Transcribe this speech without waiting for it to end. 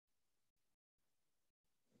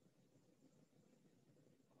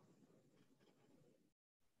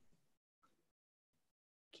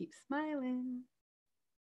keep smiling.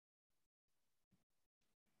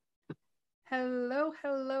 Hello,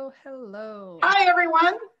 hello, hello. Hi,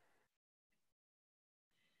 everyone.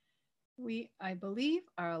 We, I believe,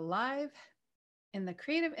 are live in the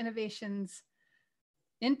Creative Innovations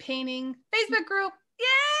in Painting Facebook group.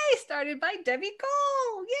 Yay! Started by Debbie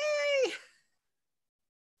Cole.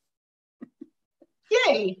 Yay!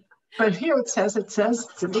 Yay. But here it says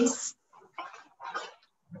Cindy's.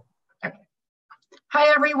 Okay.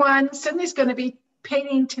 Hi, everyone. Cindy's going to be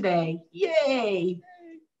painting today. Yay.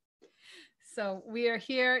 So we are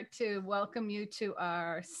here to welcome you to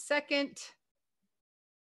our second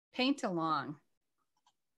paint along.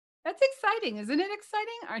 That's exciting, isn't it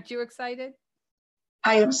exciting? Aren't you excited?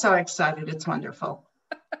 I am so excited. It's wonderful.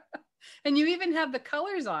 And you even have the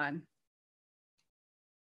colors on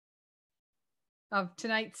of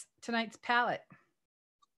tonight's palette.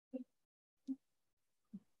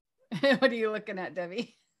 What are you looking at,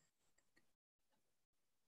 Debbie?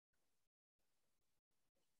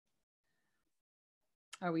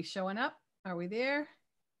 Are we showing up? Are we there?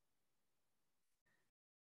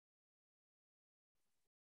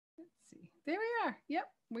 Let's see. There we are. Yep,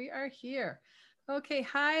 we are here. Okay.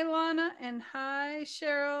 Hi, Lana, and hi,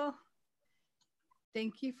 Cheryl.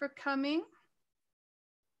 Thank you for coming.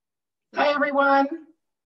 Hi, everyone.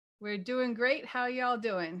 We're doing great. How y'all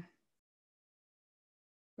doing?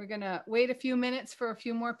 We're going to wait a few minutes for a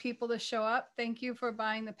few more people to show up. Thank you for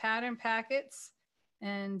buying the pattern packets.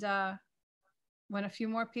 And when a few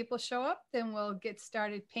more people show up, then we'll get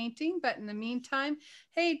started painting. But in the meantime,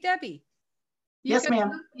 hey, Debbie. Yes,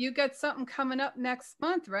 ma'am. You got something coming up next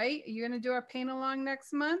month, right? Are you going to do our paint along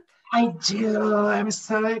next month? I do. I'm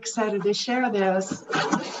so excited to share this.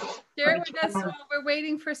 Share it with us while we're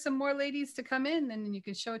waiting for some more ladies to come in, and then you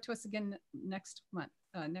can show it to us again next month.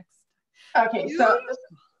 Okay, so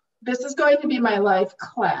this is going to be my life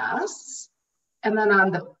class. And then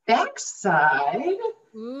on the back side,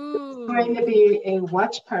 it's going to be a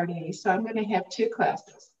watch party. So I'm going to have two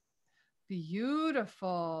classes.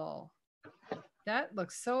 Beautiful. That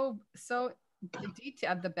looks so the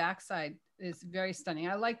detail of the backside is very stunning.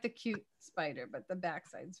 I like the cute spider, but the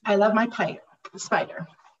backside's I love my spider.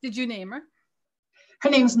 Did you name her? Her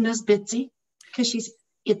name's Miss Bitsy because she's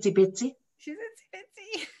itsy bitsy. She's itsy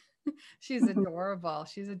bitsy. She's adorable.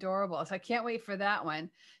 She's adorable. So I can't wait for that one.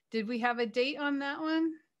 Did we have a date on that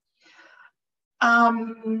one?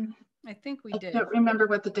 I think we did. I don't remember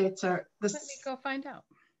what the dates are. Let me go find out.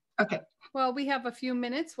 Okay. Well, we have a few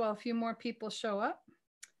minutes while a few more people show up.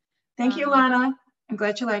 Thank you, Lana. I'm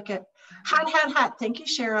glad you like it. Hot, hot, hot. Thank you,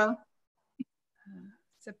 Cheryl.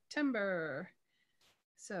 September.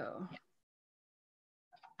 So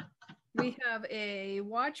we have a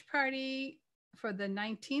watch party for the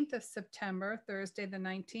 19th of September, Thursday the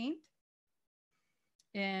 19th.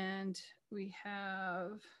 And we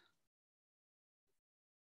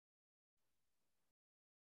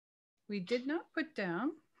did not put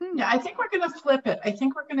down. Yeah, I think we're going to flip it. I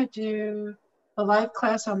think we're going to do a live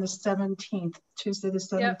class on the 17th, Tuesday the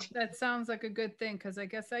 17th. Yep, that sounds like a good thing because I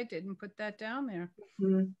guess I didn't put that down there.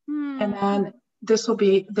 Mm-hmm. And then this will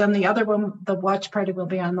be, then the other one, the watch party will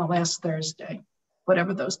be on the last Thursday,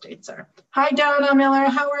 whatever those dates are. Hi, Donna Miller.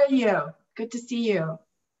 How are you? Good to see you.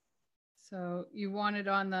 So you want it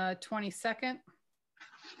on the 22nd?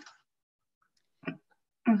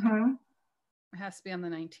 Mm-hmm. It has to be on the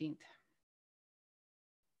 19th.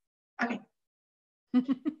 Okay.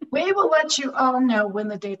 We will let you all know when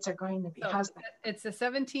the dates are going to be. So it's the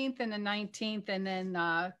 17th and the 19th, and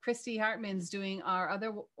then Christy Hartman's doing our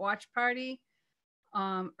other watch party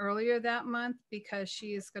earlier that month because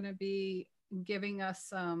she is going to be giving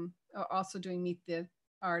us also doing Meet the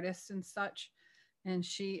Artists and such, and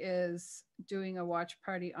she is doing a watch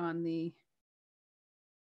party on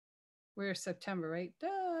we're September, right?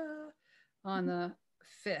 Duh. On the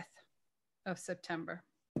 5th of September.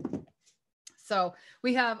 So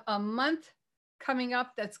we have a month coming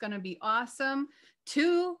up that's going to be awesome.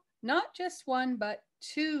 Two, not just one, but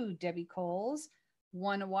two Debbie Coles.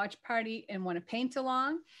 One a watch party and one a paint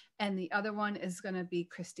along. And the other one is going to be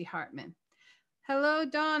Christy Hartman. Hello,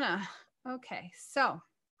 Donna. Okay, so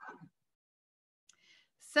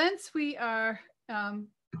since we are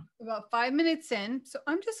about 5 minutes in, so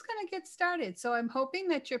I'm just going to get started. So I'm hoping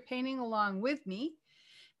that you're painting along with me.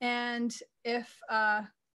 And if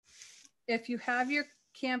you have your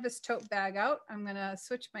canvas tote bag out, I'm going to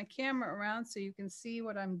switch my camera around so you can see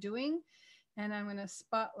what I'm doing. And I'm going to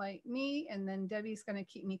spotlight me. And then Debbie's going to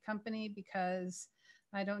keep me company because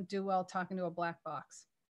I don't do well talking to a black box.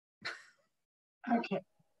 Okay.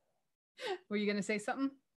 Were you going to say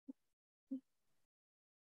something?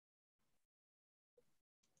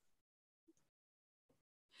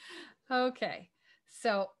 Okay,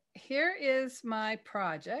 so here is my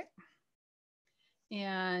project.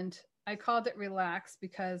 And I called it relax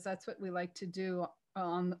because that's what we like to do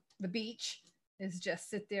on the beach, is just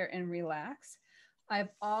sit there and relax. I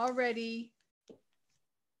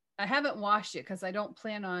haven't washed it because I don't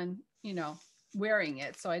plan on, wearing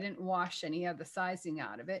it. So I didn't wash any of the sizing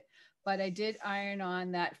out of it, but I did iron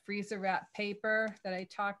on that freezer wrap paper that I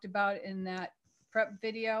talked about in that prep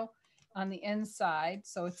video on the inside.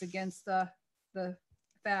 So it's against the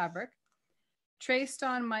fabric. Traced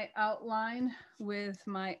on my outline with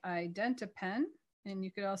my Identi-Pen, and you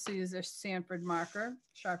could also use a Sanford marker,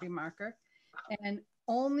 Sharpie marker, and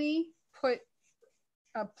only put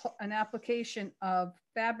an application of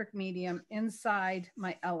fabric medium inside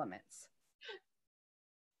my elements.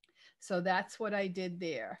 So that's what I did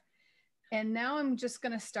there. And now I'm just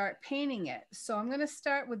going to start painting it. So I'm going to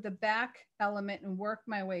start with the back element and work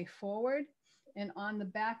my way forward. And on the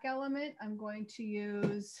back element, I'm going to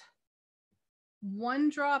use 1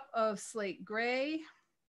 drop of slate gray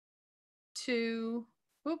to,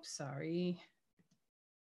 oops, sorry.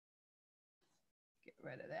 Get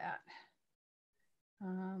rid of that.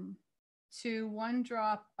 To 1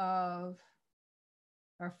 drop of,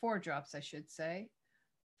 or 4 drops, I should say,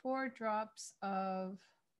 4 drops of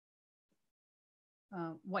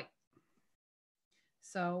white.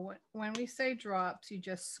 So when we say drops, you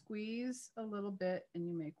just squeeze a little bit and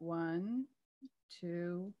you make 1,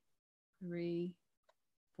 2, 3,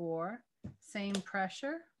 4, same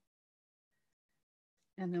pressure.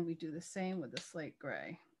 And then we do the same with the slate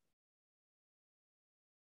gray.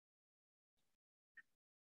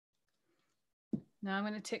 Now I'm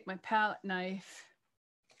going to take my palette knife,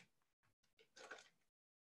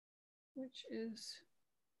 which is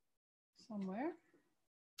somewhere.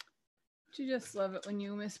 You just love it when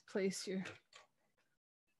you misplace your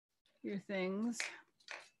things,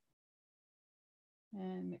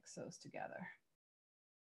 and mix those together.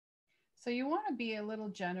 So you want to be a little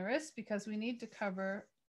generous because we need to cover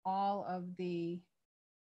all of the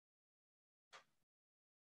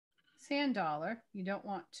sand dollar. You don't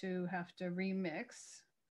want to have to remix,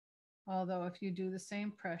 although if you do the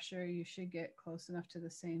same pressure, you should get close enough to the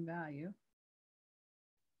same value.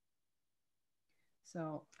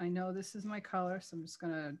 So I know this is my color, so I'm just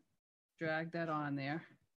going to drag that on there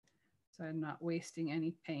so I'm not wasting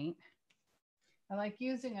any paint. I like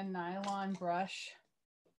using a nylon brush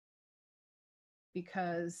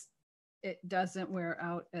because it doesn't wear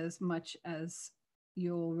out as much as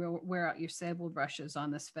you'll wear out your sable brushes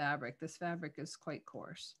on this fabric. This fabric is quite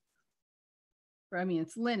coarse. I mean,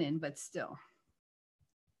 it's linen, but still.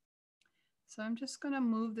 So I'm just going to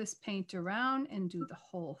move this paint around and do the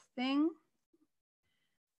whole thing.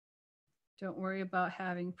 Don't worry about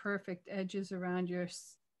having perfect edges around your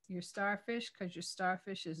starfish, because your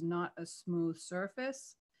starfish is not a smooth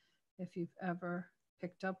surface. If you've ever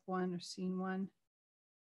picked up one or seen one,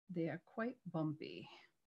 they are quite bumpy.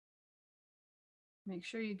 Make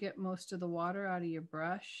sure you get most of the water out of your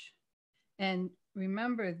brush. And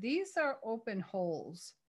remember, these are open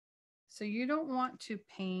holes. So you don't want to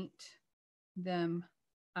paint them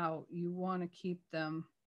out. You want to keep them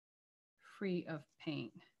free of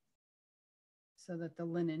paint so that the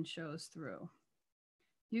linen shows through.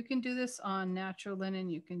 You can do this on natural linen.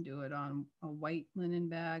 You can do it on a white linen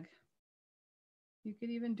bag. You could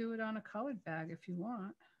even do it on a colored bag if you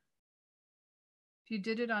want. If you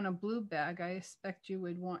did it on a blue bag, I expect you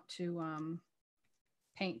would want to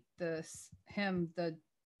paint the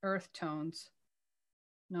earth tones,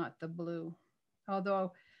 not the blue.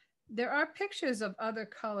 Although there are pictures of other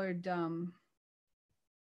colored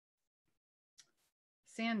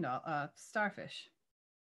starfish.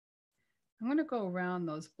 I'm going to go around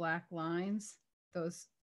those black lines, those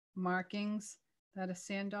markings that a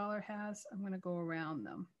sand dollar has. I'm going to go around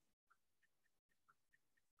them.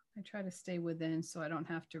 I try to stay within so I don't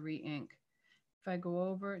have to re-ink. If I go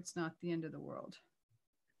over, it's not the end of the world.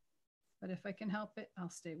 But if I can help it, I'll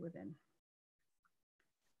stay within.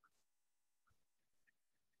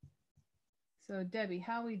 So Debbie,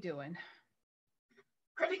 how are we doing?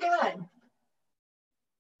 Pretty good.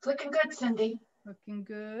 It's looking good, Cindy. Looking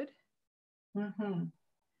good. Mm-hmm.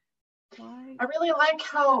 Why? I really like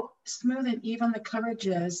how smooth and even the coverage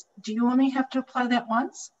is. Do you only have to apply that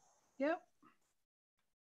once? Yep.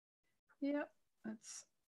 Yep.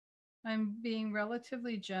 I'm being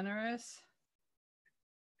relatively generous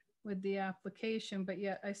with the application, but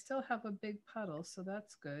yet I still have a big puddle, so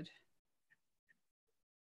that's good.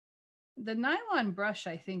 The nylon brush,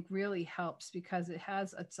 I think, really helps because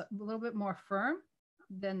it's a little bit more firm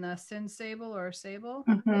than the Sin Sable or Sable.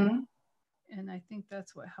 Mm-hmm. And I think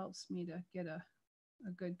that's what helps me to get a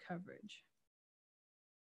a good coverage.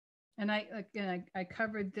 And I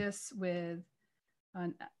covered this with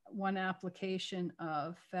one application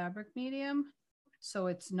of fabric medium, so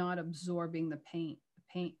it's not absorbing the paint. The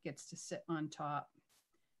paint gets to sit on top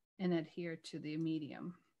and adhere to the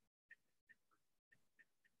medium.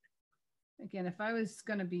 Again, if I was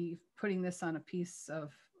going to be putting this on a piece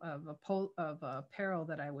of apparel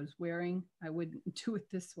that I was wearing, I wouldn't do it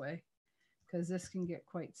this way because this can get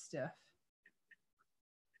quite stiff.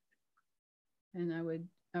 And I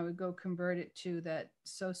would go convert it to that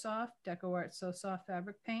So Soft, DecoArt So Soft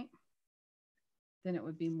fabric paint. Then it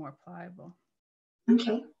would be more pliable.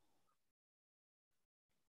 Okay.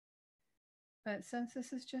 But since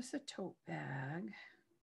this is just a tote bag,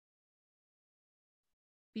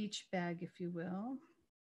 beach bag, if you will.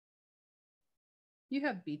 You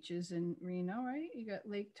have beaches in Reno, right? You got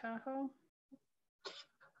Lake Tahoe?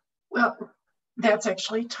 Well, that's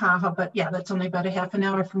actually Tahoe, but yeah, that's only about a half an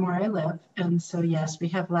hour from where I live. And so, yes, we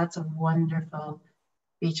have lots of wonderful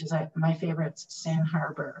beaches. My favorite's Sand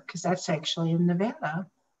Harbor, because that's actually in Nevada.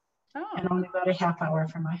 Oh. And only about a half hour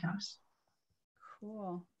from my house.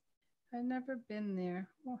 Cool. I've never been there.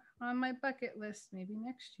 Well, on my bucket list, maybe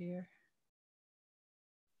next year.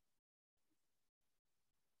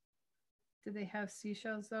 Do they have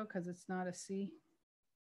seashells though? Because it's not a sea.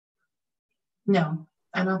 No,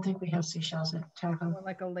 I don't think we have seashells at Tahoe. Or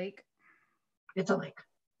like a lake. It's a lake.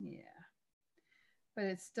 Yeah. But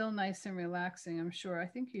it's still nice and relaxing, I'm sure. I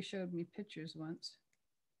think you showed me pictures once.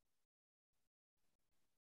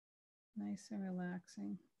 Nice and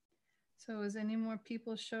relaxing. So has any more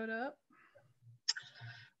people showed up?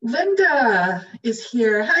 Linda is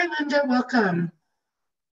here. Hi, Linda. Welcome.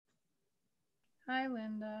 Hi,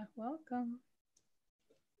 Linda. Welcome.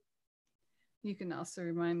 You can also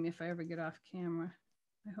remind me if I ever get off camera.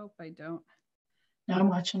 I hope I don't. No, I'm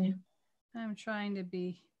watching you. I'm trying to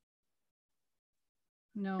be.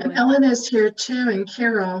 No. And Ellen is here too, and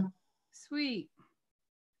Carol. Sweet.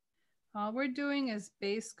 All we're doing is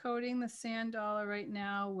base coating the sand dollar right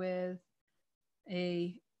now with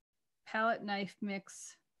a palette knife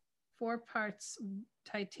mix, 4 parts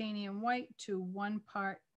titanium white to 1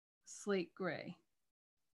 part slate gray.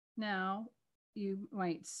 Now, you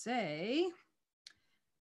might say,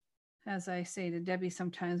 as I say to Debbie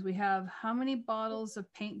sometimes, we have, how many bottles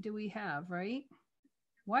of paint do we have, right?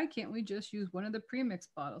 Why can't we just use one of the premix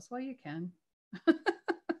bottles? Well, you can.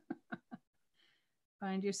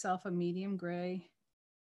 Find yourself a medium gray.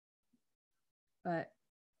 But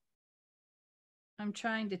I'm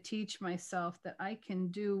trying to teach myself that I can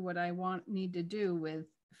do what I need to do with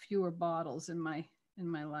fewer bottles in my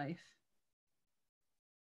life.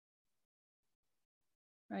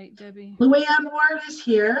 Right, Debbie? Luann Ward is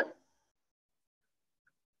here.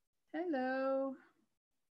 Hello.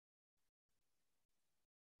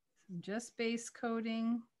 Just base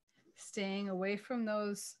coating, staying away from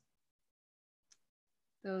those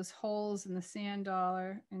holes in the sand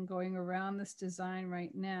dollar and going around this design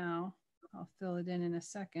right now. I'll fill it in a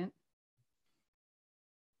second.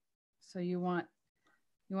 So you want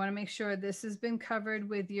to make sure this has been covered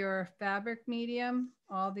with your fabric medium,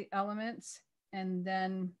 all the elements, and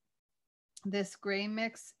then this gray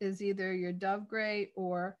mix is either your Dove gray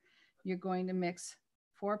or you're going to mix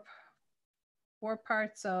 4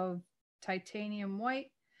 parts of titanium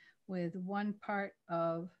white with 1 part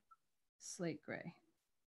of slate gray.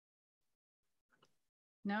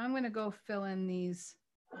 Now I'm going to go fill in these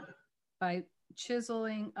by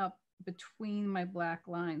chiseling up between my black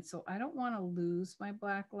lines. So I don't want to lose my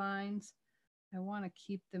black lines. I want to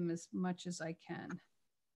keep them as much as I can.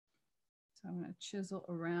 So I'm going to chisel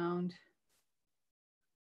around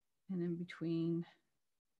and in between.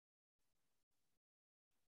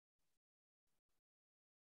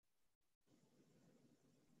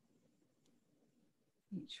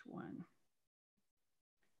 Each one.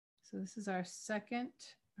 So this is our second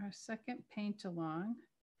paint along.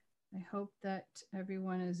 I hope that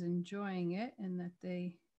everyone is enjoying it and that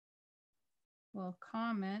they will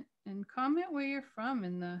comment where you're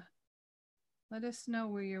from let us know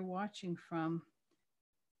where you're watching from.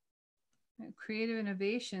 Creative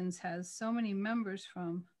Innovations has so many members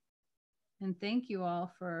from, and thank you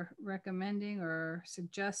all for recommending or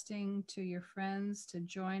suggesting to your friends to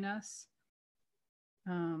join us.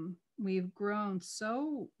 We've grown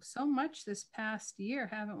so much this past year,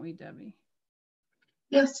 haven't we, Debbie?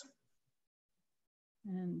 Yes.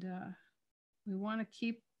 And we want to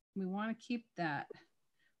keep that.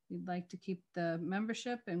 We'd like to keep the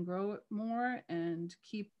membership and grow it more and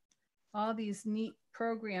keep all these neat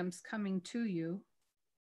programs coming to you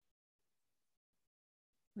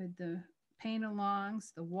with the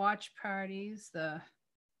paint-alongs, the watch parties, the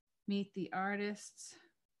meet the artists.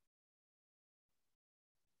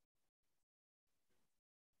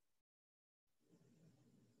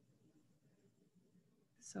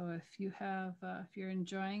 So if you have, if you're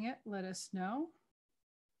enjoying it, let us know.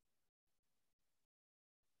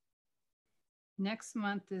 Next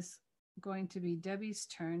month is going to be Debbie's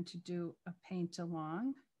turn to do a paint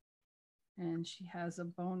along. And she has a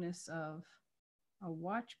bonus of a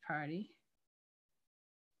watch party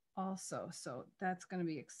also. So that's going to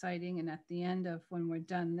be exciting. And at the end of when we're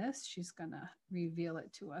done this, she's going to reveal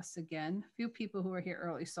it to us again. A few people who were here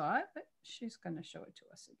early saw it, but she's going to show it to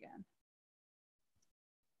us again.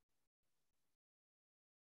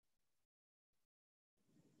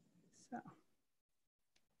 So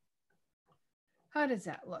how does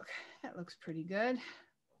that look? That looks pretty good.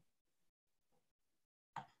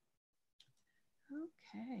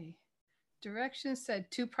 Okay. Directions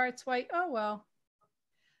said 2 parts white. Oh, well,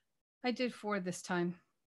 I did 4 this time.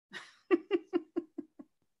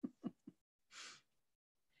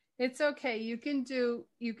 It's okay. You can do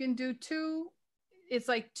 2. It's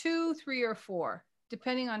like 2, 3, or 4,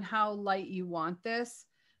 depending on how light you want this.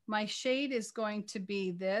 My shade is going to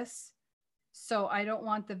be this. So I don't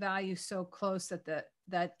want the value so close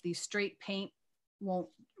that the straight paint won't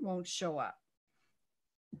show up.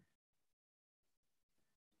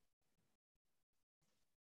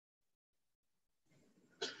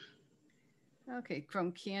 Okay,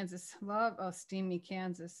 from Kansas. Love, oh, steamy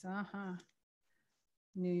Kansas.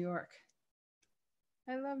 New York.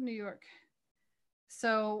 I love New York.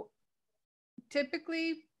 So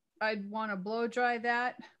typically I'd want to blow dry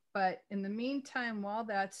that, but in the meantime, while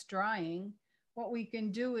that's drying, what we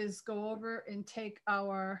can do is go over and take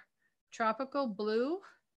our tropical blue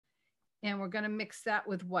and we're going to mix that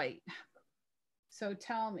with white. So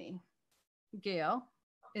tell me, Gail,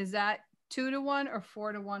 is that 2 to 1 or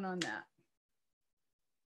 4 to 1 on that?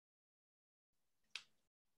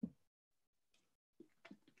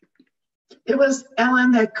 It was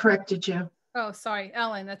Ellen that corrected you. Oh, sorry,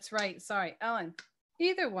 Ellen. That's right. Sorry, Ellen.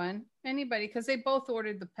 Either one, anybody, because they both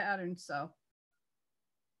ordered the pattern, so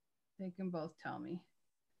they can both tell me.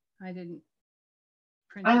 I didn't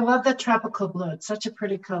print it. I love the tropical blue. It's such a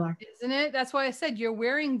pretty color. Isn't it? That's why I said you're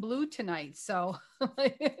wearing blue tonight. So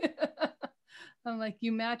I'm like,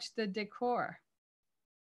 you match the decor.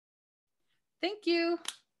 Thank you.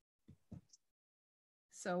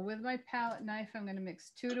 So with my palette knife, I'm going to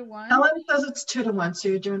mix 2 to 1. Ellen says it's 2 to 1, so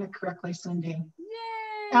you're doing it correctly, Cindy.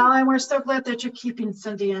 Yay! Ellen, we're so glad that you're keeping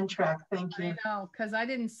Cindy on track. Thank you. I know, because I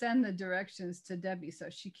didn't send the directions to Debbie, so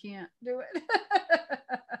she can't do it.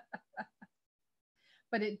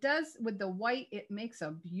 But it does, with the white, it makes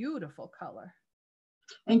a beautiful color.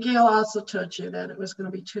 And Gail also told you that it was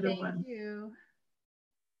going to be 2 to 1. Thank you.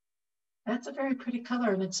 That's a very pretty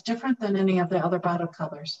color, and it's different than any of the other bottle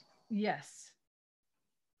colors. Yes.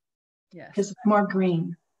 Yes. Because it's more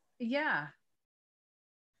green. Yeah.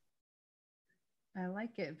 I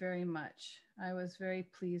like it very much. I was very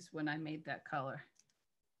pleased when I made that color.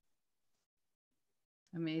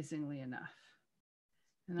 Amazingly enough.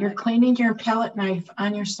 And You're cleaning your palette knife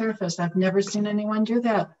on your surface. I've never seen anyone do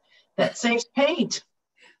that. That saves paint.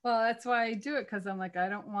 Well, that's why I do it, because I'm like, I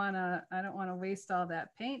don't want to waste all that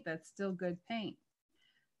paint. That's still good paint.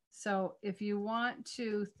 So if you want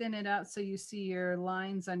to thin it out so you see your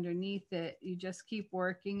lines underneath it, you just keep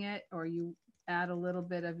working it, or you add a little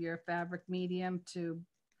bit of your fabric medium to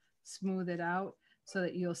smooth it out so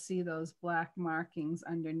that you'll see those black markings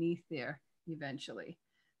underneath there eventually.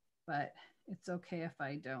 But it's okay if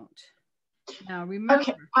I don't. Now remember.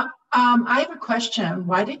 Okay, I have a question.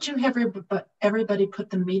 Why did you have everybody put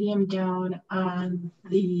the medium down on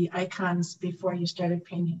the icons before you started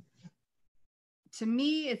painting? To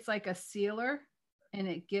me, it's like a sealer, and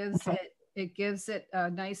it gives it a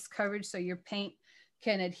nice coverage so your paint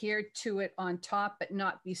can adhere to it on top but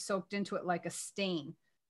not be soaked into it like a stain.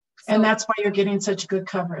 So, and that's why you're getting such good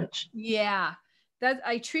coverage. Yeah, that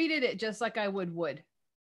I treated it just like I would wood.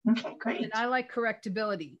 Okay, great. And I like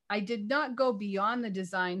correctability. I did not go beyond the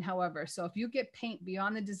design, however. So if you get paint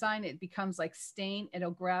beyond the design, it becomes like stain.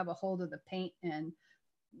 It'll grab a hold of the paint, and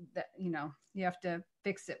that, you know, you have to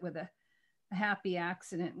fix it with a happy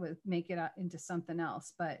accident with make it into something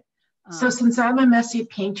else. But so since I'm a messy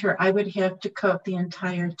painter, I would have to coat the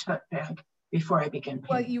entire tote bag before I begin painting.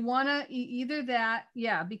 Well, you want to either that,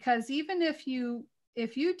 yeah, because even if you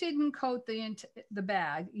didn't coat the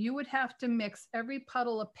bag, you would have to mix every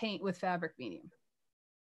puddle of paint with fabric medium.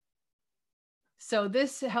 So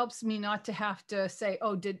this helps me not to have to say,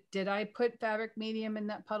 oh, did I put fabric medium in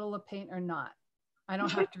that puddle of paint or not? I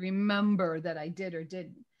don't have to remember that I did or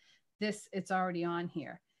didn't. this, it's already on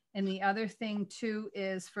here. And the other thing too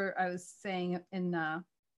is I was saying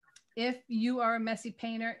if you are a messy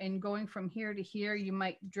painter and going from here to here, you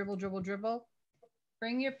might dribble, dribble, dribble.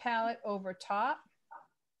 Bring your palette over top,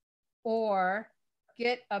 or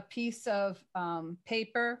get a piece of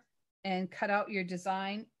paper and cut out your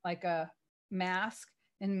design like a mask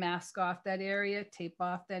and mask off that area, tape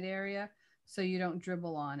off that area so you don't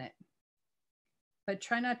dribble on it. But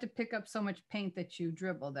try not to pick up so much paint that you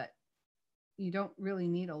dribble, that you don't really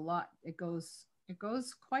need a lot. It goes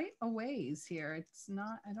quite a ways here. It's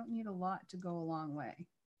not, I don't need a lot to go a long way.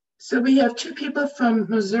 So we have two people from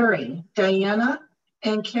Missouri. Diana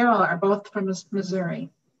and Carol are both from Missouri.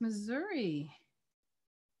 Missouri.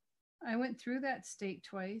 I went through that state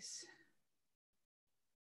twice.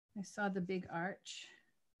 I saw the big arch.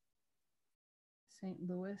 St.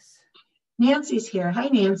 Louis. Nancy's here. Hi,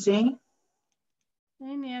 Nancy.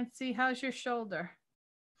 Hey, Nancy. How's your shoulder?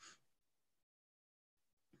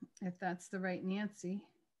 If that's the right Nancy.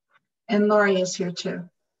 And Lori is here too.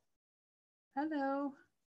 Hello.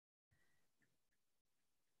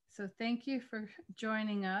 So thank you for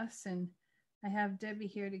joining us. And I have Debbie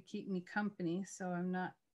here to keep me company, so I'm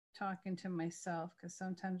not talking to myself, because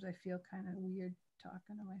sometimes I feel kind of weird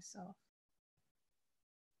talking to myself.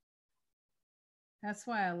 That's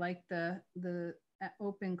why I like the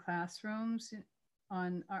open classrooms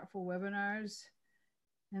on Artful Webinars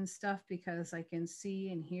and stuff, because I can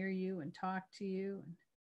see and hear you and talk to you and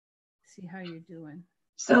see how you're doing.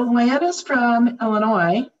 So Lana's from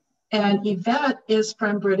Illinois and Yvette is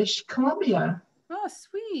from British Columbia. Oh,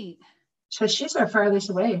 sweet. So she's our farthest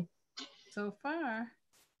away. So far.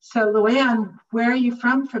 So Luann, where are you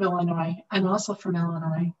from Illinois? I'm also from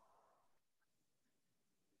Illinois.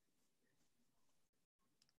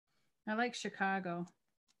 I like Chicago.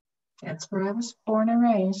 That's where I was born and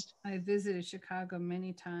raised. I visited Chicago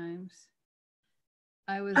many times.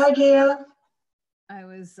 Hi, Gail. I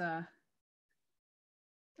was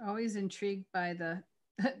always intrigued by the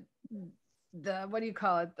what do you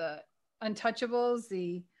call it? The Untouchables,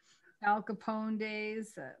 the Al Capone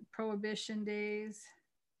days, the Prohibition days.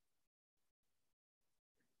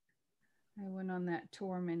 I went on that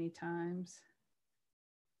tour many times.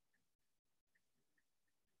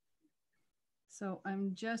 So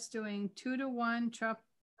I'm just doing 2-to-1,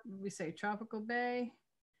 we say Tropical Bay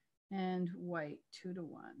and white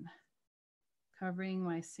 2-to-1, covering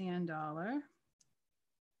my sand dollar.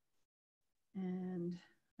 And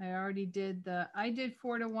I already did I did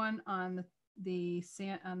 4-to-1 on the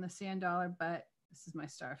sand dollar, but this is my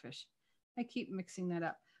starfish. I keep mixing that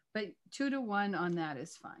up, but 2-to-1 on that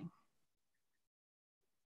is fine.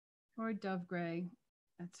 Or dove gray,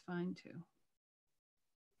 that's fine too.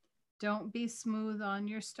 Don't be smooth on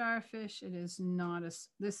your starfish. It is not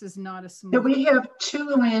this is not a smooth. So we have two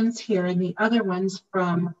Luanns here, and the other one's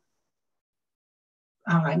from,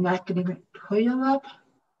 I'm not going to Puyallup,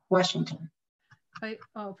 Washington.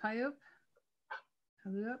 Puyallup?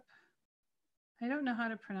 I don't know how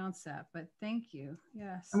to pronounce that, but thank you.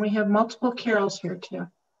 Yes. And we have multiple Carols here too.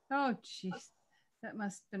 Oh, geez. That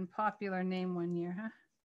must have been a popular name one year, huh?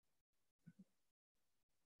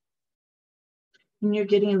 And you're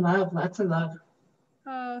getting love, lots of love.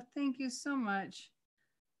 Oh, thank you so much.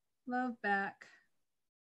 Love back.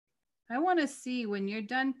 I want to see when you're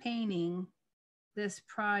done painting this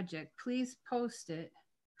project, please post it.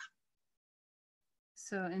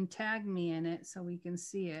 So, and tag me in it so we can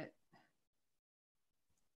see it.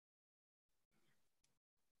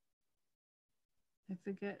 I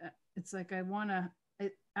forget, it's like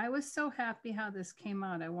I was so happy how this came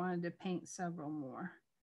out. I wanted to paint several more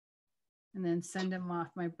and then send them off.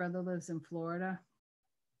 My brother lives in Florida.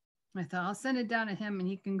 I thought I'll send it down to him and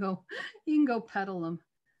he can go peddle them,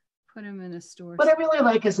 put them in a store. What I really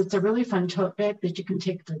like is it's a really fun tote bag that you can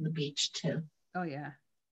take to the beach too. Oh yeah.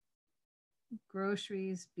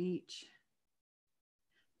 Groceries, beach.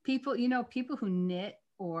 People, people who knit,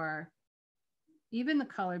 or even the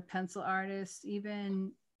colored pencil artists,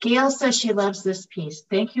 even. Gail says she loves this piece.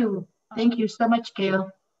 Thank you. Thank you so much,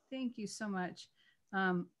 Gail. Thank you so much.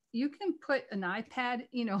 You can put an iPad,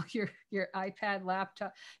 your iPad,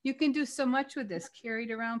 laptop. You can do so much with this,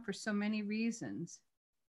 carried around for so many reasons.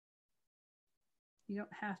 You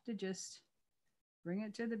don't have to just bring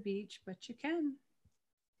it to the beach, but you can.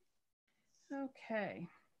 Okay.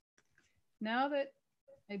 Now that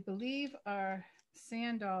I believe our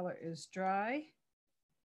sand dollar is dry,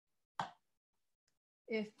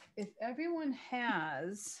 if everyone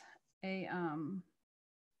has a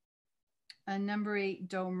number 8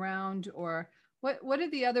 dome round, or what are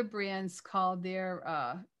the other brands called,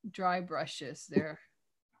 their dry brushes?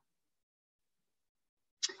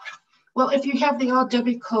 Well, if you have the old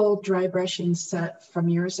Debbie Cole dry brushing set from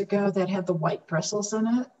years ago that had the white bristles in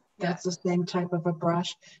it, that's the same type of a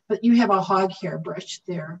brush, but you have a hog hair brush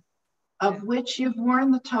there, of which you've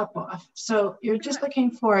worn the top off. So you're just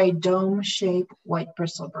looking for a dome shape white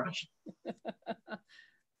bristle brush.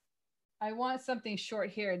 I want something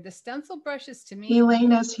short here. The stencil brushes to me.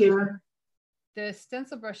 Elena's here. The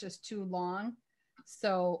stencil brush is too long,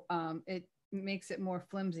 so it makes it more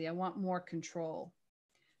flimsy. I want more control.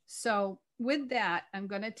 So with that, I'm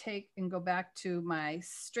going to take and go back to my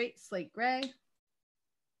straight slate gray.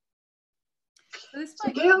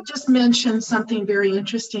 So Gail just mentioned something very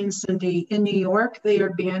interesting, Cindy. In New York, they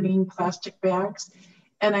are banning plastic bags.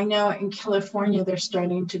 And I know in California, they're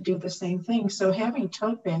starting to do the same thing. So having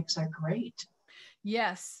tote bags are great.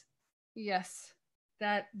 Yes. Yes.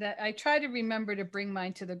 That I try to remember to bring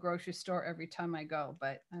mine to the grocery store every time I go,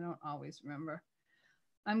 but I don't always remember.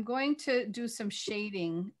 I'm going to do some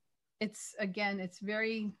shading. It's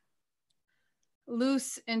very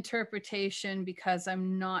loose interpretation because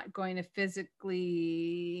I'm not going to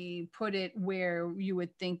physically put it where you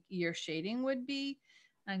would think your shading would be.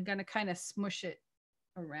 I'm going to kind of smush it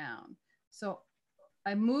around. So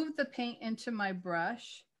I move the paint into my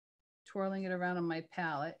brush, twirling it around on my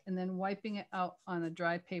palette, and then wiping it out on a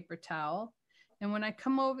dry paper towel. And when I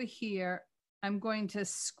come over here, I'm going to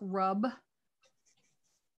scrub,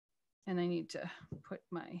 and I need to put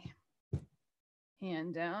my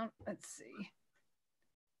hand down. Let's see.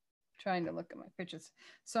 Trying to look at my pictures.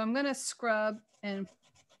 So I'm going to scrub and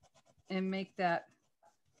make that.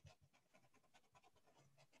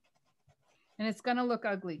 And it's going to look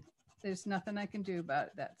ugly. There's nothing I can do about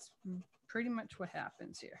it. That's pretty much what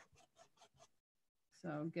happens here.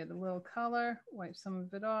 So get a little color, wipe some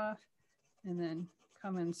of it off, and then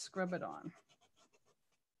come and scrub it on.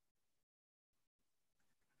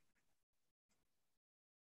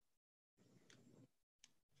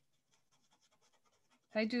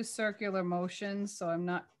 I do circular motions, so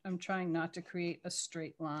I'm trying not to create a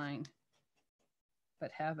straight line,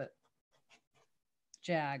 but have it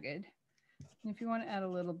jagged. And if you want to add a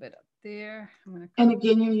little bit up there, I'm going to. And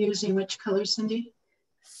again, you're using which color, Cindy?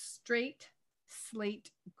 Straight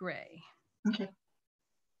slate gray. Okay.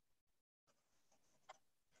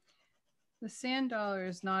 The sand dollar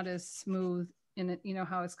is not as smooth in it. You know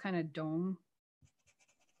how it's kind of dome.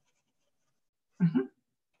 Mm-hmm.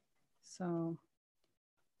 So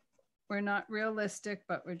we're not realistic,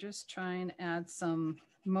 but we're just trying to add some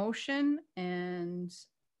motion and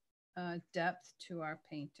depth to our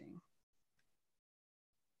painting.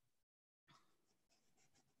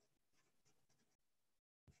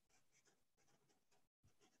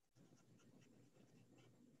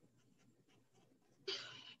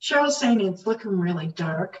 Cheryl's saying it's looking really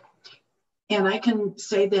dark. And I can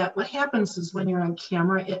say that what happens is when you're on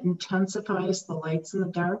camera, it intensifies the lights and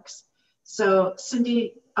the darks. So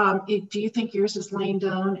Cindy, do you think yours is laying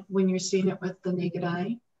down when you're seeing it with the naked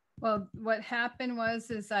eye? Well, what happened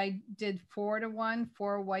is I did 4:1,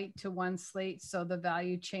 4 white to 1 slate. So the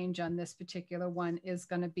value change on this particular one is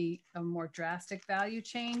going to be a more drastic value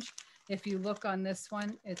change. If you look on this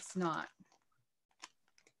one, it's not.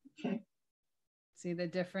 Okay. See the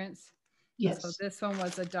difference? Yes. So this one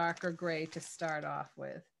was a darker gray to start off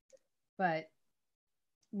with, but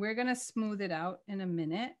we're going to smooth it out in a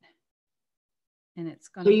minute. And it's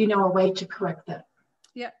going to. So you know a way to correct that?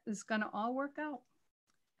 Yeah, it's going to all work out.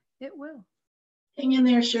 It will. Hang in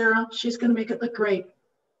there, Cheryl. She's going to make it look great.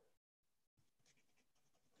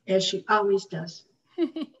 As she always does.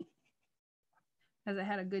 As I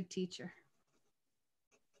had a good teacher.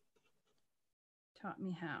 Taught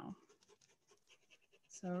me how.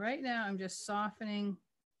 So right now I'm just softening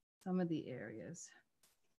some of the areas.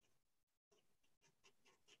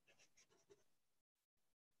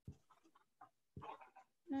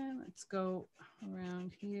 And let's go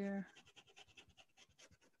around here.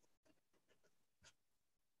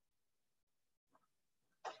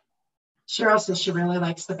 Cheryl says she really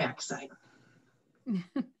likes the backside.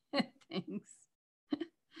 Thanks.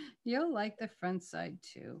 You'll like the front side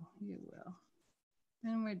too. You will.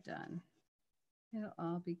 And we're done. It'll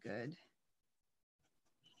all be good.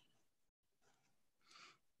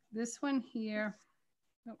 This one here.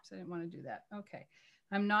 Oops, I didn't want to do that. Okay.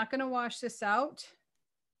 I'm not going to wash this out.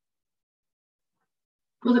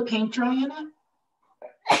 Will the paint dry in it?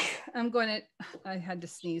 I had to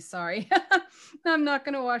sneeze, sorry. I'm not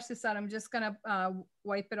going to wash this out. I'm just going to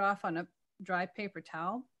wipe it off on a dry paper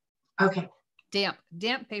towel. Okay. Damp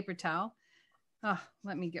paper towel. Oh,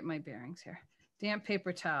 let me get my bearings here. Damp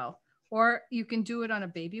paper towel. Or you can do it on a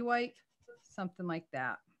baby wipe, something like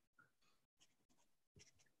that.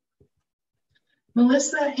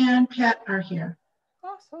 Melissa and Pat are here.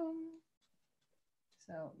 Awesome.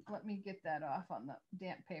 So let me get that off on the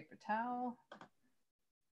damp paper towel.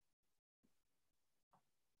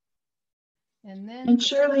 And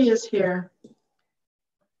Shirley is here.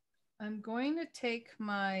 I'm going to take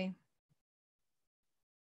my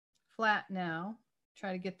flat now,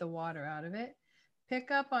 try to get the water out of it.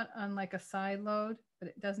 Pick up on like a side load, but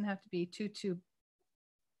it doesn't have to be too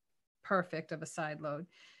perfect of a side load.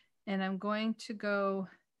 And I'm going to go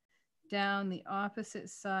down the opposite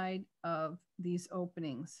side of these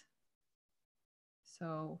openings.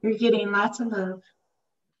 So you're getting lots of love.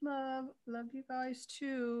 Love you guys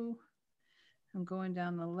too. I'm going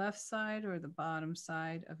down the left side or the bottom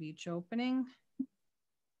side of each opening.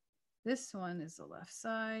 This one is the left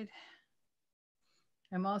side.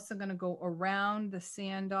 I'm also going to go around the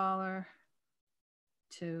sand dollar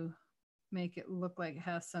to make it look like it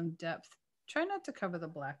has some depth. Try not to cover the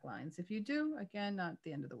black lines. If you do, again, not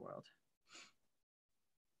the end of the world.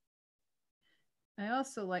 I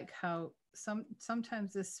also like how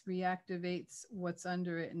sometimes this reactivates what's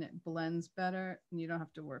under it and it blends better and you don't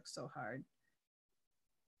have to work so hard.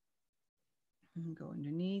 And go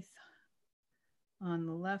underneath on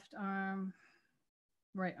the left arm,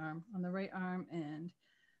 right arm, on the right arm and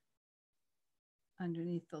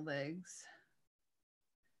underneath the legs,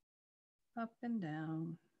 up and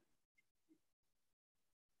down.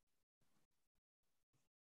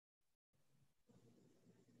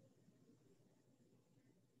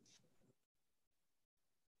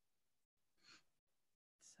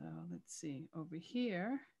 So let's see, over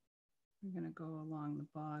here, we're going to go along the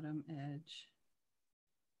bottom edge.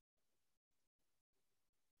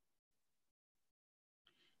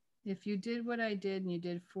 If you did what I did and you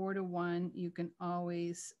did 4:1, you can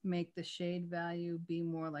always make the shade value be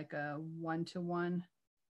more like a 1:1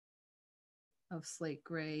 of slate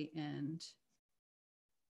gray and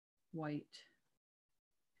white.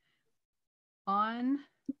 On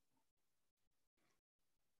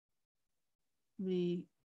the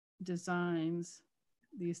designs,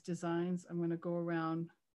 these designs, I'm going to go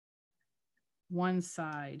around one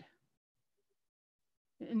side.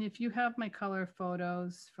 And if you have my color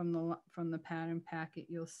photos from the pattern packet,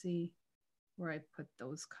 you'll see where I put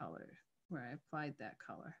those colors, where I applied that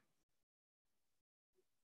color.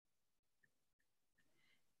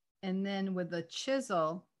 And then with the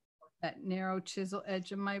chisel, that narrow chisel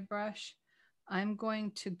edge of my brush, I'm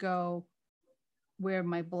going to go where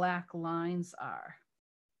my black lines are.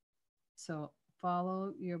 So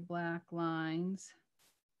follow your black lines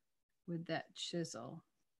with that chisel.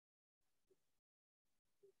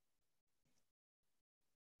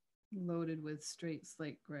 Loaded with straight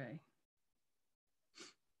slate gray.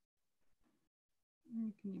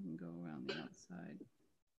 You can even go around the outside.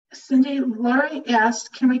 Cindy, Lori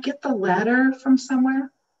asked, can we get the letter from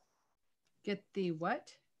somewhere? Get the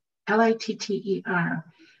what? L-I-T-T-E-R.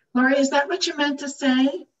 Lori, is that what you meant to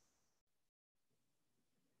say?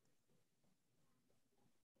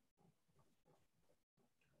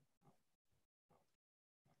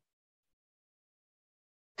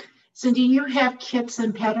 Cindy, you have kits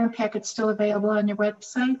and pattern packets still available on your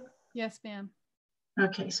website? Yes, ma'am.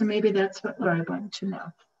 Okay, so maybe that's what Lori wanted to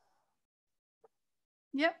know.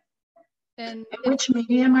 Yep. And which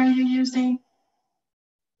medium are you using?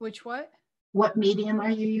 Which what? What medium are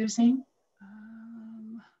you using?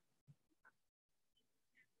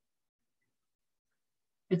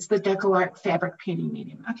 It's the DecoArt fabric painting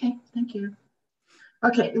medium. Okay, thank you.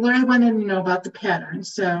 Okay, Lori wanted to know about the pattern,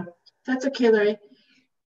 so that's okay, Lori.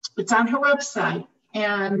 It's on her website,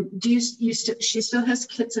 and she still has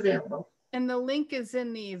kits available. And the link is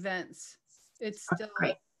in the events. It's still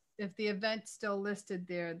great. If the event's still listed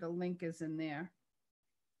there, the link is in there.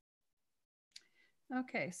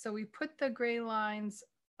 Okay, so we put the gray lines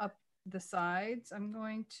up the sides. I'm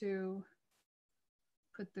going to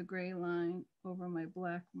put the gray line over my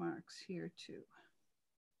black marks here too.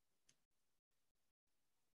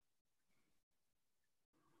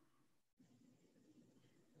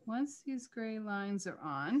 Once these gray lines are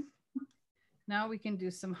on, now we can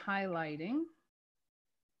do some highlighting.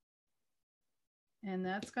 And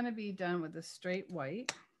that's going to be done with a straight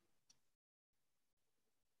white.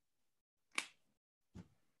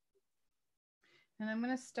 And I'm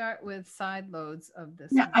going to start with side loads of this.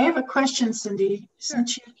 Yeah, I have a question, Cindy. Sure.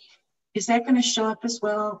 Is that going to show up as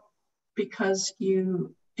well because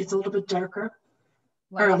it's a little bit darker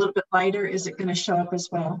or a little bit lighter? Is it going to show up as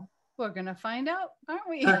well? We're going to find out, aren't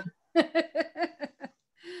we?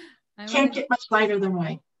 Can't get much lighter than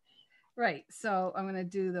white. Right. So I'm going to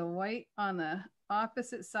do the white on the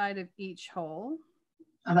opposite side of each hole.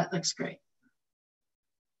 Oh, that looks great.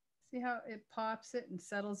 See how it pops it and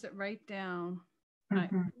settles it right down.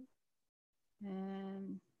 Mm-hmm. Right.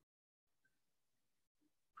 And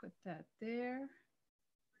put that there.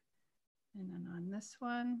 And then on this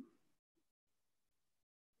one,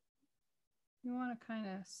 you want to kind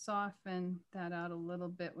of soften that out a little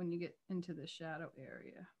bit when you get into the shadow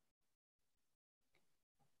area.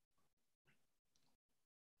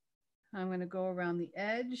 I'm going to go around the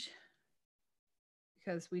edge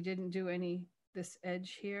because we didn't do this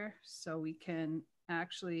edge here, so we can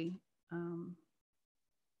actually, and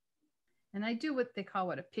I do what they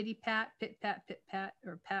call a pit pat,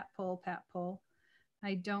 or pat pull.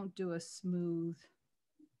 I don't do a smooth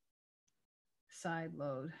side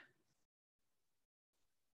load.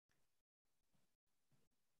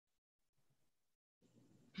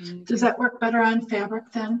 Does that work better on fabric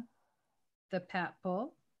then? The pat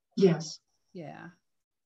pull? Yes. Yeah.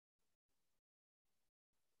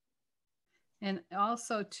 And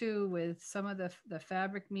also too, with some of the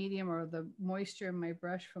fabric medium or the moisture in my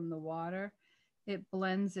brush from the water, it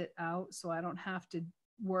blends it out so I don't have to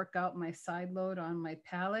work out my side load on my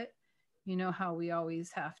palette. You know how we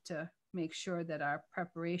always have to make sure that our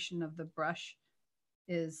preparation of the brush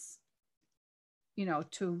is, you know,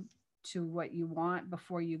 to what you want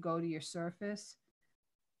before you go to your surface.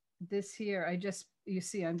 This here, you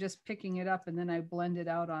see, I'm just picking it up and then I blend it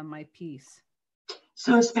out on my piece.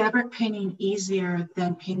 So is fabric painting easier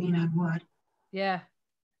than painting on wood? Yeah.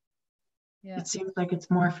 Yeah. It seems like it's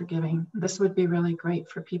more forgiving. This would be really great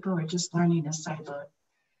for people who are just learning a side load.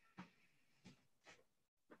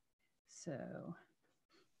 So,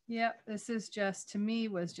 yeah, this is just, to me,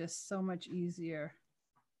 was just so much easier.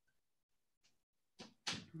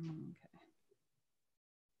 Okay.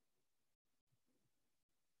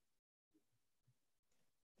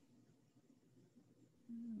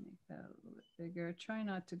 Make that a little bit bigger. Try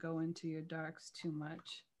not to go into your darks too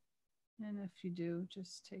much. And if you do,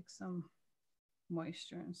 just take some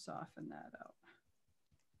moisture and soften that out.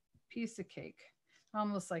 Piece of cake,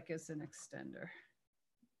 almost like it's an extender.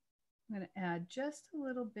 I'm going to add just a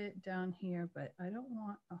little bit down here, but I don't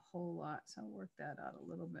want a whole lot, so I'll work that out a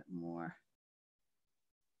little bit more.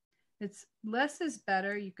 It's less is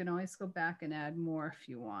better. You can always go back and add more if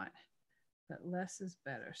you want, but less is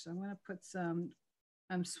better. So I'm going to put some,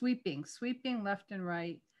 I'm sweeping left and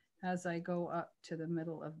right as I go up to the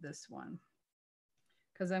middle of this one,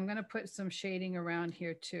 because I'm going to put some shading around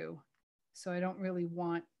here too. So I don't really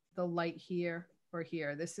want the light here or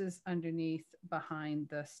here. This is underneath behind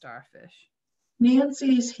the starfish.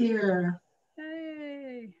 Nancy's here.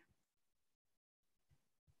 Hey.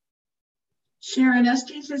 Sharon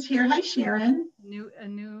Estes is here. Hi, Sharon. A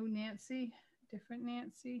new Nancy, different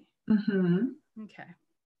Nancy. Mm-hmm. Okay.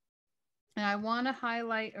 And I want to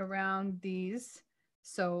highlight around these.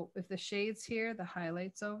 So if the shade's here, the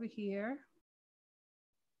highlight's over here.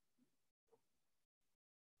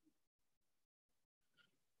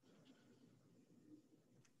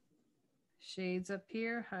 Shades up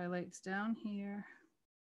here, highlights down here.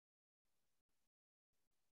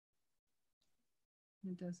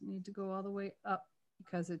 It doesn't need to go all the way up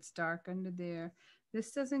because it's dark under there.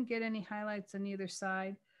 This doesn't get any highlights on either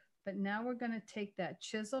side, but now we're going to take that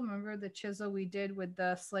chisel. Remember the chisel we did with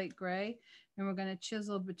the slate gray? And we're going to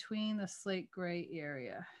chisel between the slate gray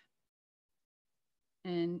area.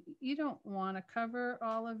 And you don't want to cover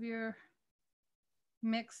all of your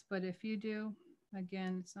mix, but if you do,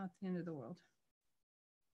 again, it's not the end of the world.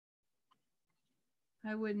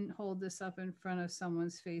 I wouldn't hold this up in front of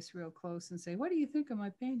someone's face real close and say, what do you think of my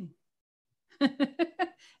painting?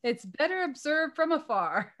 It's better observed from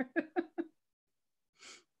afar.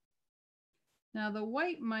 Now the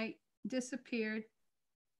white might disappear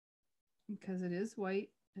because it is white,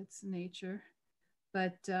 it's nature,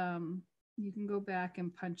 but you can go back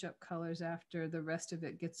and punch up colors after the rest of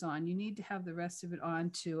it gets on. You need to have the rest of it on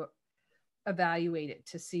to evaluate it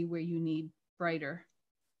to see where you need brighter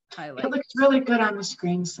highlight. It looks really good on the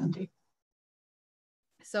screen, Cindy.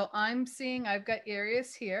 So I'm seeing I've got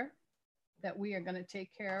areas here that we are going to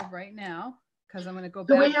take care of right now because I'm going to go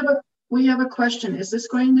back. We have a question. Is this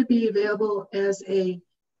going to be available as a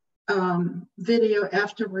video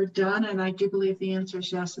after we're done? And I do believe the answer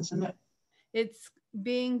is yes, isn't it? It's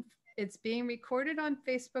being recorded on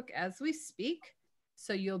Facebook as we speak.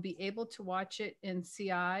 So you'll be able to watch it in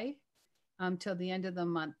CI till the end of the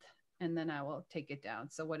month. And then I will take it down.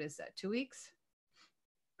 So what is that, 2 weeks?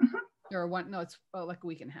 Mm-hmm. Or one? No, it's like a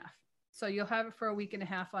week and a half. So you'll have it for a week and a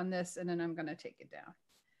half on this, and then I'm going to take it down.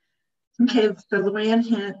 Okay, so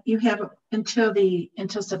Luann, you have until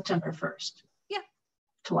September 1st. Yeah.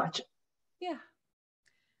 To watch it. Yeah.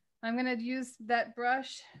 I'm going to use that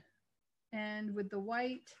brush, and with the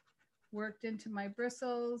white, worked into my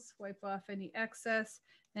bristles, wipe off any excess.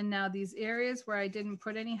 And now these areas where I didn't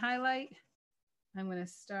put any highlight, I'm going to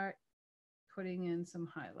start putting in some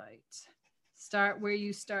highlight. Start where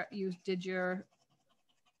you did your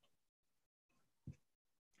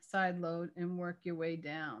side load and work your way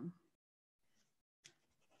down.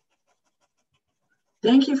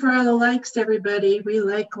 Thank you for all the likes, everybody. We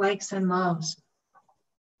like likes and loves.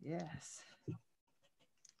 Yes.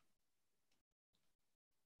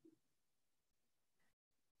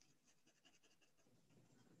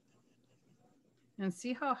 And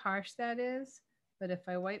see how harsh that is? But if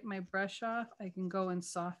I wipe my brush off, I can go and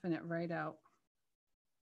soften it right out.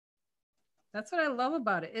 That's what I love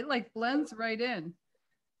about it. It like blends right in.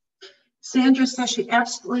 Sandra says she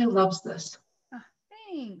absolutely loves this. Oh,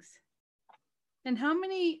 thanks. And how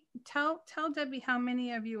many, tell Debbie how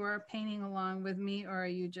many of you are painting along with me, or are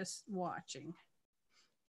you just watching?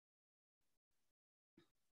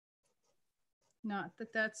 Not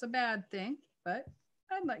that that's a bad thing, but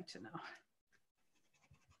I'd like to know.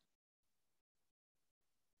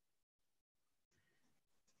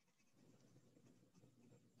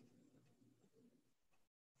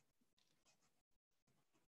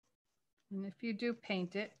 And if you do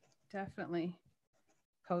paint it, definitely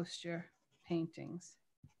post your paintings.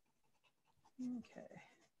 Okay.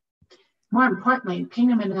 More importantly, paint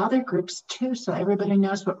them in other groups too, so everybody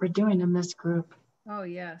knows what we're doing in this group. Oh,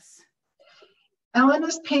 yes. Ellen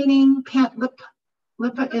is painting,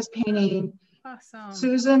 Lipa is painting. Awesome.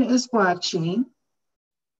 Susan is watching.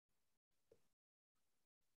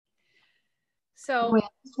 So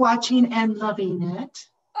Gwen's watching and loving it.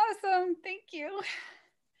 Awesome. Thank you.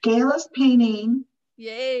 Gail is painting.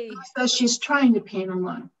 Yay. So she's trying to paint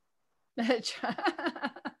along.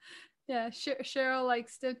 Yeah, Cheryl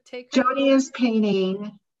likes to take. Jody is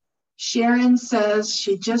painting. Sharon says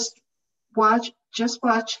she just watched,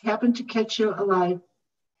 happened to catch you alive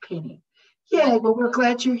painting. Yay, well, we're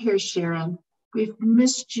glad you're here, Sharon. We've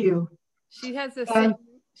missed you. She has the same.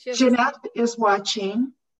 Jeanette is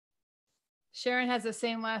watching. Sharon has the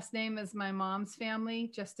same last name as my mom's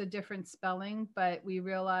family, just a different spelling, but we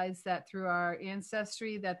realized that through our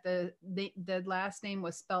ancestry that the last name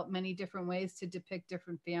was spelt many different ways to depict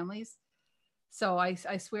different families. So I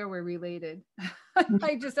swear we're related.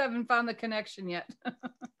 I just haven't found the connection yet.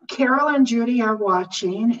 Carol and Judy are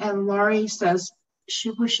watching, and Laurie says she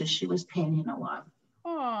wishes she was painting along.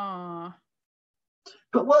 Aww.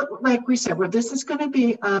 But what, like we said, this is going to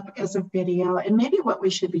be up as a video, and maybe what we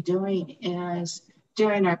should be doing is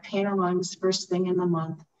doing our paint alongs first thing in the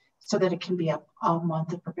month so that it can be up all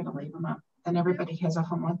month if we're going to leave them up. Then everybody has a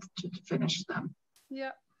whole month to finish them.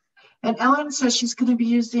 Yep. And Ellen says she's going to be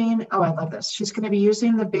using, oh, I love this. She's going to be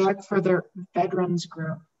using the bag for their veterans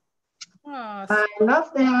group. Oh, I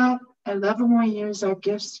love that. I love when we use our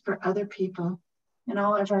gifts for other people and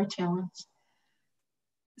all of our talents.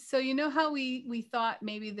 So you know how we thought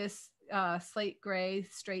maybe this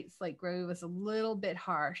straight slate gray was a little bit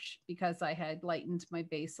harsh because I had lightened my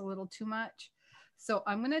base a little too much. So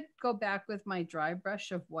I'm going to go back with my dry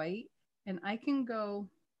brush of white, and I can go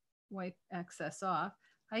wipe excess off.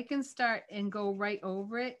 I can start and go right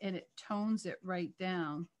over it, and it tones it right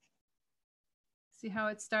down. See how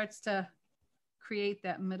it starts to create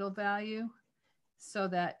that middle value so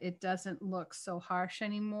that it doesn't look so harsh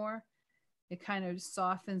anymore. It kind of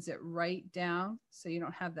softens it right down so you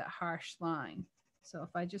don't have that harsh line. So if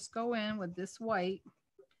I just go in with this white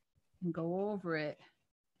and go over it,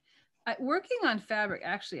 working on fabric,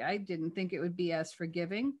 actually, I didn't think it would be as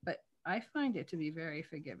forgiving, but I find it to be very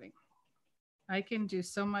forgiving. I can do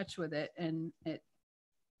so much with it, and it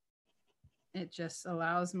just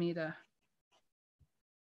allows me to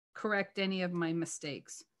correct any of my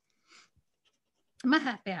mistakes, my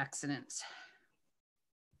happy accidents.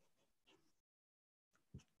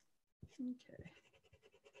 Okay.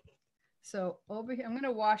 So over here, I'm going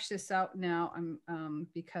to wash this out now.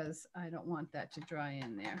 Because I don't want that to dry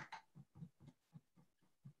in there.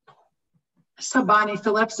 So Bonnie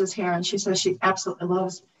Phillips is here, and she says she absolutely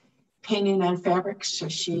loves painting on fabric. So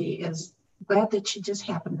she is glad that she just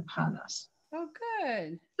happened upon us. Oh,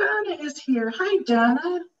 good. Donna is here. Hi,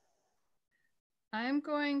 Donna. I'm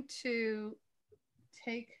going to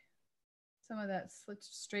take some of that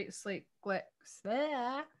straight slate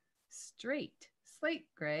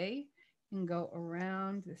gray and go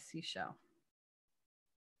around the seashell.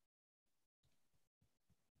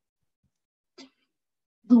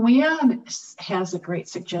 Luann has a great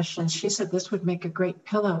suggestion. She said this would make a great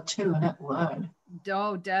pillow too, and it would.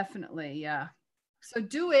 Oh, definitely, yeah. So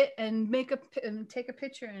do it and take a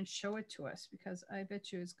picture and show it to us, because I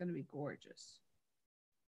bet you it's going to be gorgeous.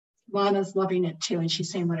 Lana's loving it too, and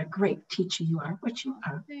she's saying what a great teacher you are. What you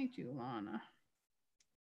are. Thank you, Lana.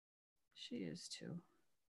 She is too.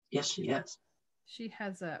 Yes, she is. She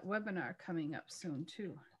has a webinar coming up soon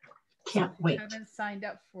too. Can't wait. I haven't signed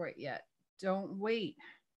up for it yet. Don't wait.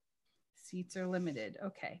 Seats are limited.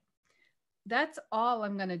 Okay. That's all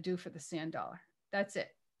I'm going to do for the sand dollar. That's it.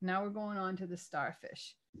 Now we're going on to the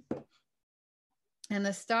starfish. And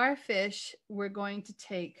the starfish, we're going to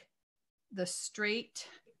take the straight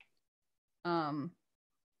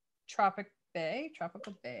tropical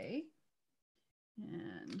bay.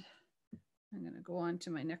 And I'm going to go on to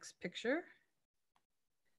my next picture.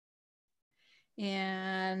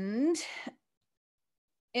 And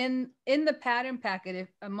in the pattern packet, if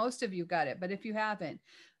most of you got it, but if you haven't,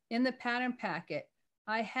 in the pattern packet,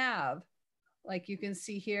 I have, like you can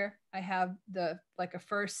see here, I have like a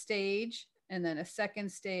first stage and then a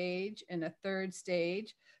second stage and a third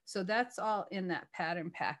stage. So that's all in that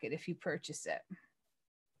pattern packet if you purchase it.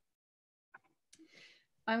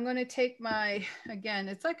 I'm going to take my, again,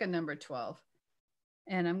 it's like a number 12,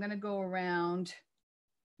 and I'm going to go around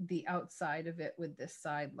the outside of it with this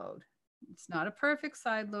side load. It's not a perfect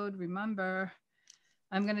side load. Remember,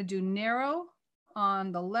 I'm going to do narrow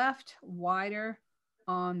on the left, wider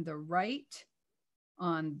on the right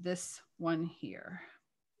on this one here.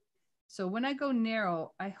 So when I go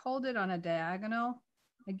narrow, I hold it on a diagonal.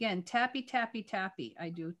 Again, tappy, tappy, tappy. I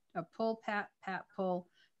do a pull, pat, pat, pull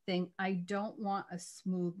thing. I don't want a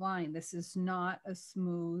smooth line. This is not a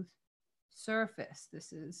smooth surface.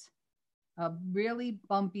 This is a really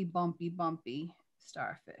bumpy, bumpy, bumpy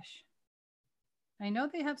starfish. I know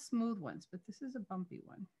they have smooth ones, but this is a bumpy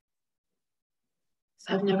one.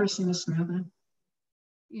 So I've never seen a smooth one.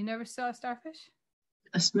 You never saw a starfish?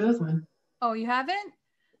 A smooth one. Oh, you haven't?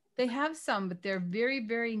 They have some, but they're very,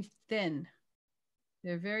 very thin.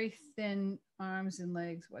 They're very thin arms and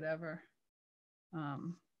legs, whatever.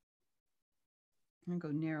 I'm gonna go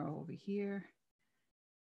narrow over here.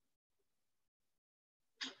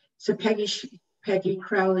 So Peggy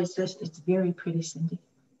Crowley says it's very pretty, Cindy.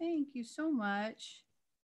 Thank you so much.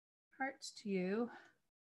 Hearts to you.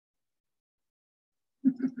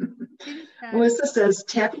 Melissa says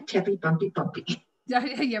tappy, tappy, bumpy, bumpy.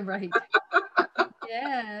 Yeah, right.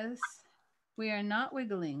 Yes. We are not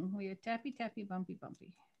wiggling. We are tappy, tappy, bumpy,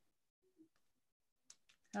 bumpy.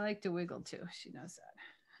 I like to wiggle too. She knows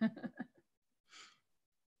that.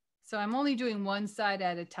 So I'm only doing one side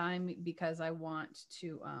at a time because I want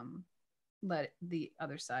to let the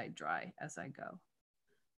other side dry as I go.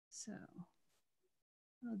 So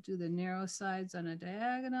I'll do the narrow sides on a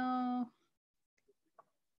diagonal.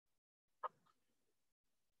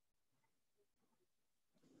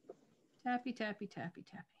 Tappy, tappy, tappy,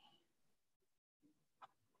 tappy.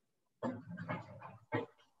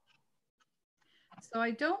 So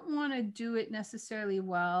I don't want to do it necessarily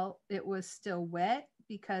while it was still wet,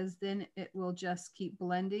 because then it will just keep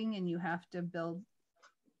blending and you have to build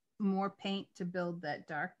more paint to build that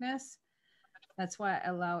darkness. That's why I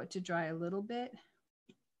allow it to dry a little bit.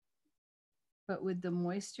 But with the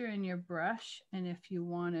moisture in your brush, and if you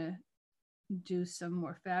want to do some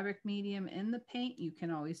more fabric medium in the paint, you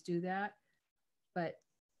can always do that. But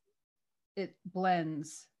it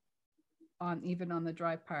blends on even on the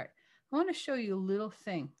dry part. I want to show you a little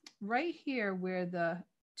thing right here where the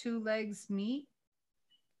two legs meet.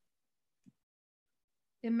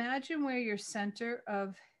 Imagine where your center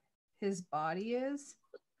of his body is,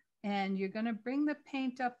 and you're going to bring the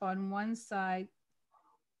paint up on one side,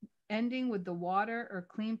 ending with the water or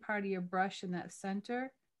clean part of your brush in that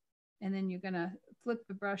center. And then you're going to flip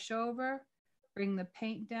the brush over, bring the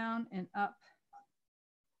paint down and up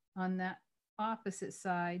on that opposite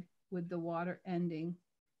side with the water ending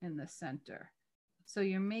in the center. So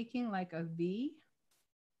you're making like a V.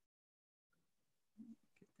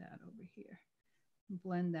 Get that over here.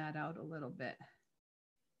 Blend that out a little bit.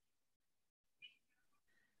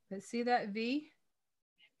 But see that V?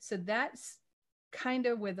 So that's kind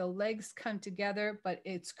of where the legs come together, but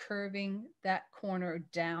it's curving that corner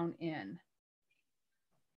down in.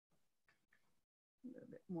 A little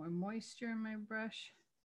bit more moisture in my brush.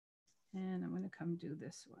 And I'm going to come do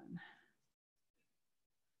this one.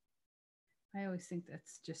 I always think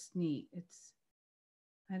that's just neat.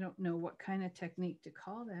 I don't know what kind of technique to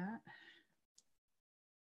call that.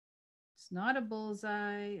 It's not a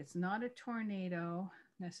bullseye. It's not a tornado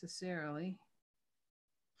necessarily.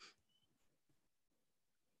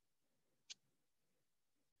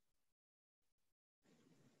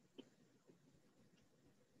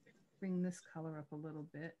 Bring this color up a little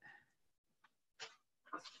bit.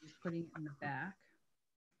 Putting it in the back.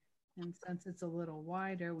 And since it's a little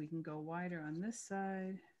wider, we can go wider on this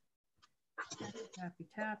side. Tappy,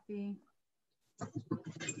 tappy.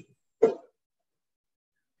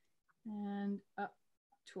 And up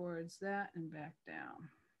towards that and back down.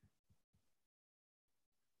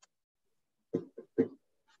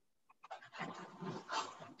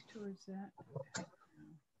 Towards that. Back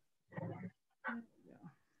down. There we go.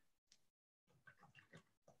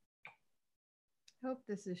 Hope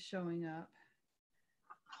this is showing up.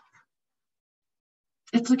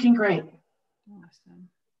 It's looking great. Awesome.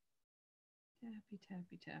 Tappy,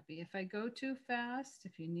 tappy, tappy. If I go too fast,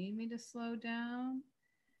 if you need me to slow down,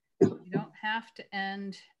 you don't have to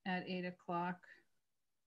end at 8 o'clock.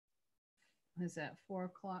 Is that 4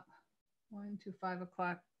 o'clock? 1 to 5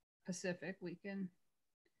 o'clock Pacific. We can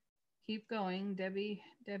keep going. Debbie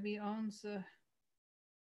owns the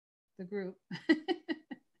group.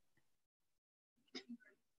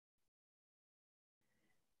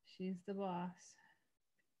 She's the boss.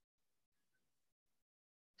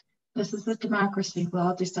 This is a democracy. We'll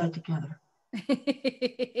all decide together.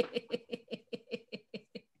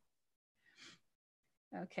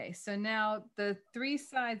 Okay, so now the 3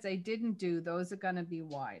 sides I didn't do, those are going to be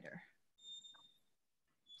wider.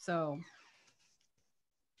 So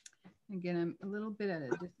again, I'm a little bit at a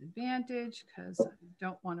disadvantage because I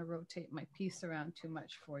don't want to rotate my piece around too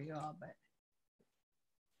much for you all, but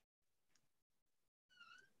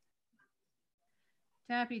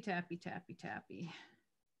tappy, tappy, tappy, tappy.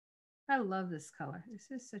 I love this color.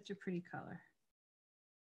 This is such a pretty color.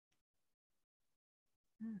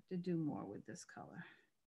 I have to do more with this color.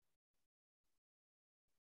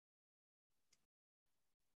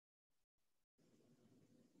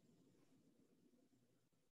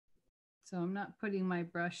 So I'm not putting my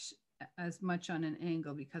brush as much on an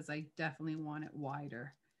angle because I definitely want it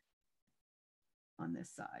wider on this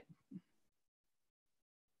side.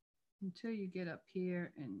 Until you get up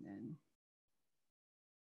here and then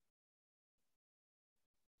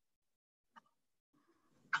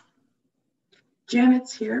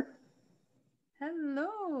Janet's here.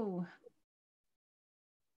 hello.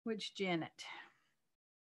 Which Janet?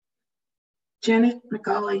 Janet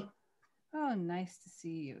McCauley. Oh, nice to see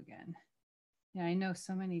you again. Yeah, I know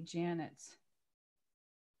so many Janets.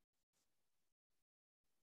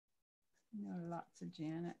 I know lots of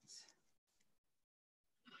Janets.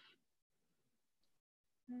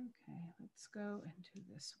 Okay, let's go into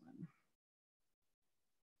this one.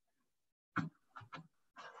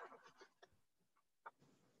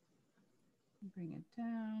 Bring it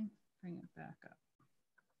down, bring it back up.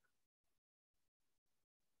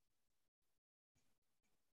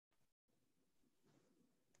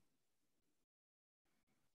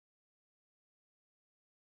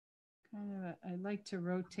 I like to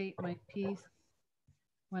rotate my piece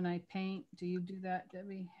when I paint. Do you do that,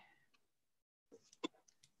 Debbie?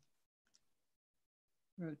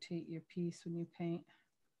 Rotate your piece when you paint.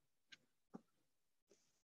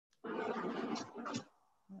 I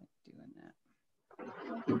like doing that.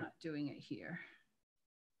 I'm not doing it here.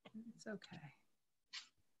 It's okay.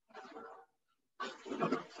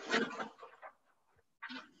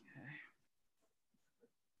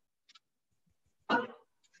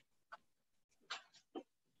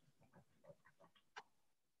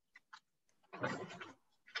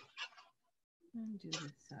 And do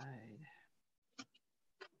this side.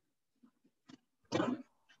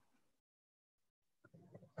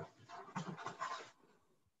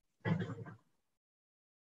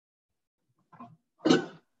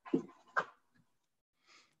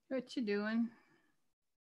 What you doing?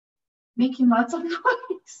 Making lots of noise.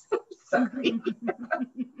 Sorry.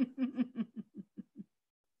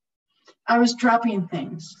 I was dropping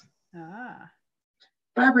things. Ah.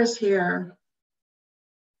 Barbara's here.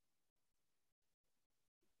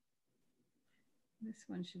 This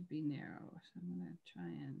one should be narrow, so I'm going to try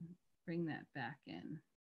and bring that back in.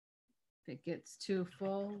 If it gets too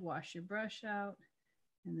full, wash your brush out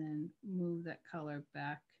and then move that color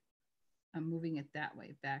back. I'm moving it that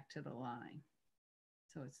way, back to the line,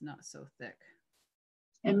 so it's not so thick.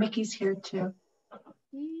 And Mickey's here too.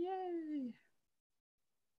 Yay!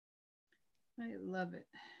 I love it.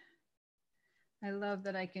 I love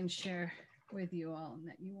that I can share with you all and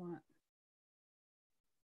that you want.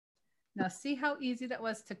 Now see how easy that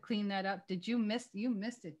was to clean that up. Did you miss? You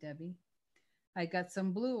missed it, Debbie. I got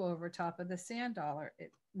some blue over top of the sand dollar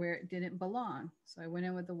where it didn't belong. So I went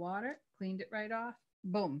in with the water, cleaned it right off.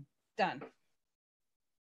 Boom, done.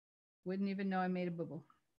 Wouldn't even know I made a bubble.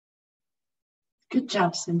 Good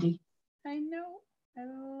job, Cindy. I know. I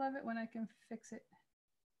love it when I can fix it.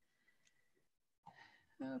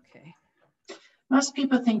 Okay. Most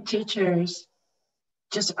people think teachers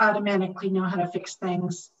just automatically know how to fix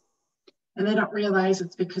things. And they don't realize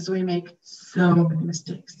it's because we make so many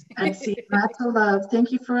mistakes. I see lots of love.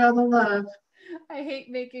 Thank you for all the love. I hate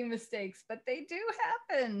making mistakes, but they do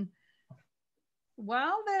happen.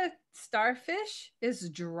 While the starfish is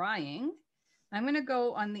drying, I'm going to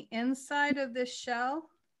go on the inside of this shell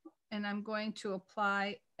and I'm going to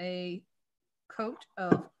apply a coat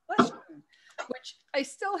of flesh tone, which I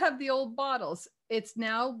still have the old bottles. It's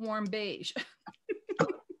now warm beige.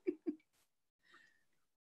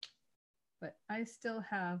 But I still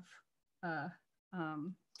have a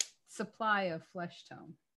supply of flesh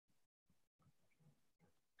tone.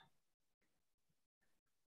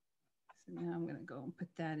 So now I'm going to go and put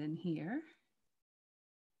that in here.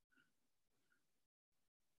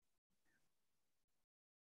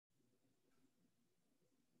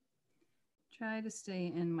 Try to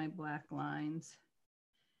stay in my black lines.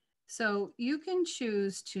 So you can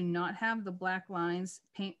choose to not have the black lines,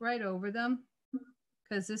 paint right over them,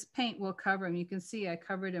 because this paint will cover them. You can see I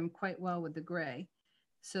covered them quite well with the gray.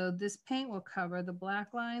 So this paint will cover the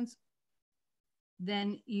black lines.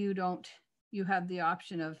 Then you have the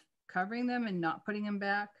option of covering them and not putting them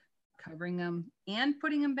back, covering them and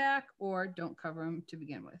putting them back, or don't cover them to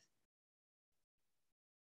begin with.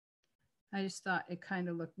 I just thought it kind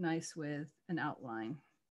of looked nice with an outline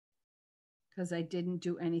because I didn't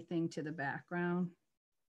do anything to the background.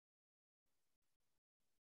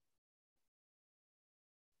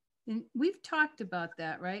 And we've talked about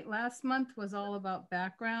that, right? Last month was all about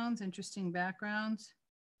backgrounds, interesting backgrounds.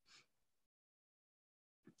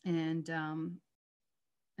 And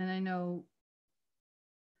I know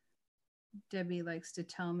Debbie likes to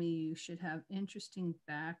tell me you should have interesting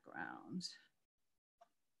backgrounds.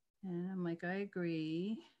 And I'm like, I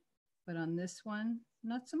agree. But on this one,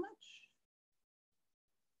 not so much.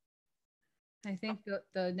 I think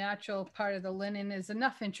the natural part of the linen is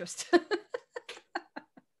enough interest.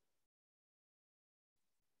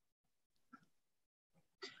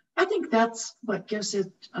 I think that's what gives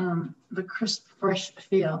it the crisp, fresh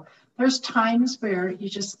feel. There's times where you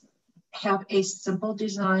just have a simple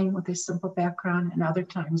design with a simple background, and other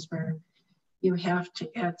times where you have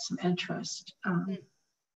to add some interest.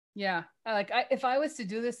 Yeah, if I was to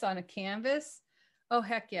do this on a canvas, oh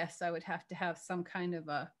heck yes, I would have to have some kind of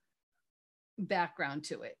a background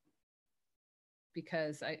to it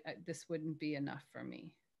because this wouldn't be enough for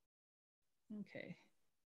me. Okay.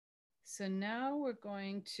 So now we're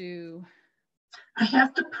going to... I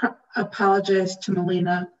have to apologize to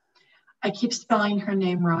Melina. I keep spelling her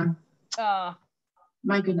name wrong. Oh.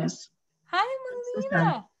 My goodness. Hi,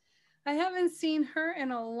 Melina. I haven't seen her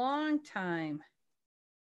in a long time.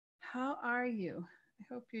 How are you?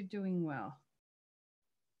 I hope you're doing well.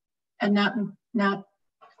 And not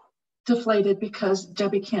deflated because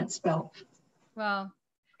Debbie can't spell. Well,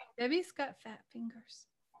 Debbie's got fat fingers.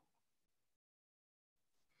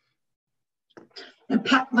 And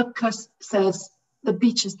Pat Lipkus says the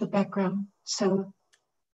beach is the background. So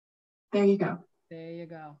there you go. There you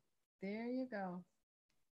go. There you go.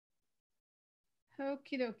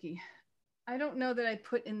 Okie dokie. I don't know that I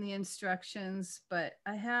put in the instructions, but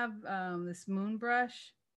I have this moon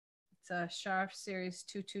brush. It's a Sharp Series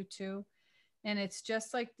 222. And it's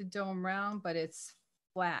just like the dome round, but it's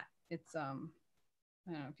flat. It's, I don't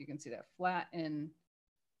know if you can see that, flat and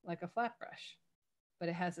like a flat brush. But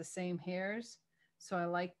it has the same hairs. So I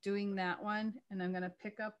like doing that one. And I'm going to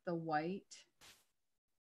pick up the white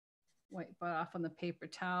butt off on the paper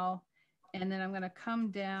towel. And then I'm going to come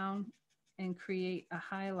down and create a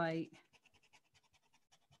highlight.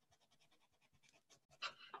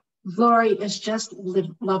 Lori is just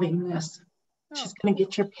loving this. Oh. She's going to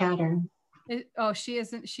get your pattern. She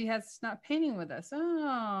isn't. She's not painting with us.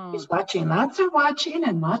 Oh. She's watching. Lots are watching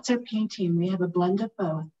and lots are painting. We have a blend of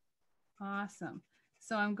both. Awesome.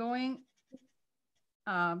 So I'm going.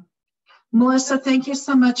 Melissa, thank you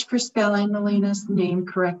so much for spelling Melina's name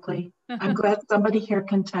correctly. I'm glad somebody here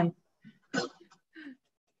can type.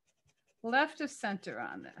 Left of center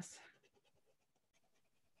on this.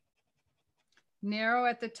 Narrow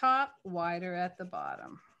at the top, wider at the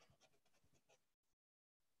bottom.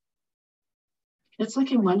 It's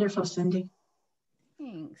looking wonderful, Cindy.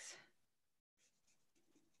 Thanks.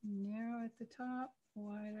 Narrow at the top,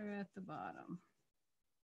 wider at the bottom.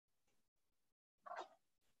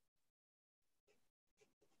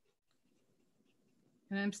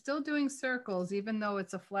 And I'm still doing circles, even though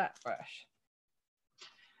it's a flat brush.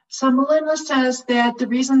 So Melinda says that the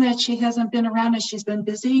reason that she hasn't been around is she's been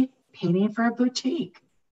busy painting for a boutique.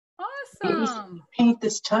 Awesome. Paint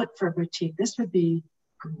this tote for a boutique. This would be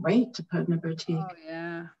great to put in a boutique. Oh,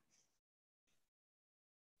 yeah.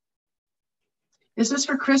 Is this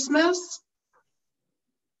for Christmas?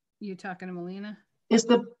 You talking to Melina? Is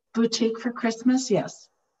the boutique for Christmas? Yes.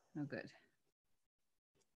 Oh, good.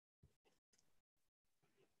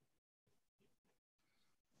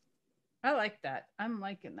 I like that. I'm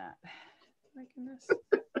liking that. Liking this.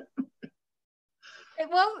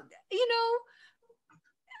 Well, you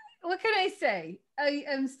know, what can I say? I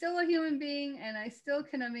am still a human being and I still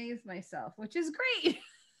can amaze myself, which is great.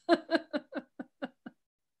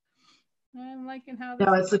 I'm liking how this.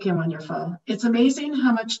 No, it's looking wonderful. It's amazing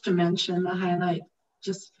how much dimension the highlight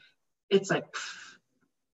just, it's like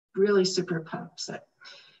really super pops it.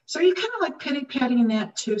 So are you kind of like patting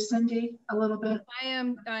that too, Cindy, a little bit? I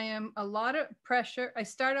am a lot of pressure. I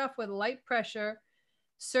start off with light pressure,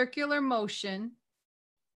 circular motion,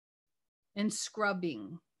 and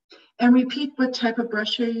scrubbing. And repeat what type of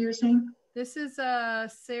brush you're using. This is a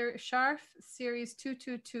Sharf Series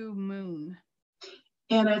 222 Moon.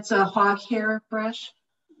 And it's a hog hair brush?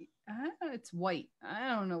 It's white. I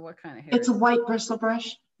don't know what kind of hair. It's a white bristle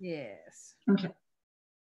brush? Yes. Okay.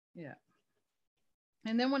 Yeah.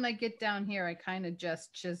 And then when I get down here, I kind of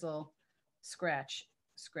just chisel, scratch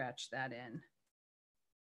that in.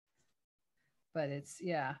 But it's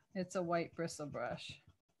a white bristle brush.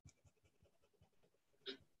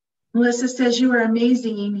 Melissa says you are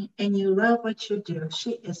amazing and you love what you do.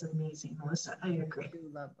 She is amazing, Melissa. I agree. I do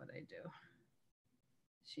love what I do.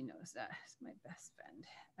 She knows that. It's my best friend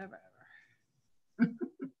ever.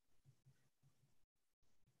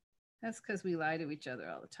 That's because we lie to each other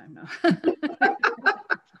all the time now.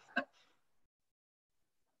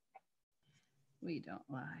 We don't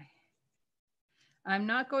lie. I'm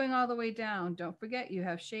not going all the way down. Don't forget you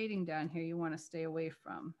have shading down here you want to stay away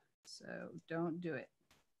from. So don't do it.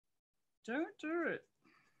 Don't do it.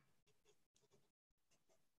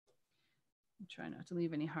 Try not to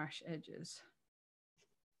leave any harsh edges.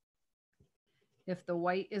 If the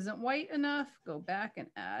white isn't white enough, go back and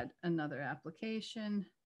add another application.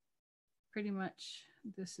 Pretty much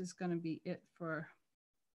this is going to be it for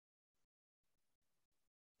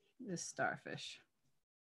this starfish.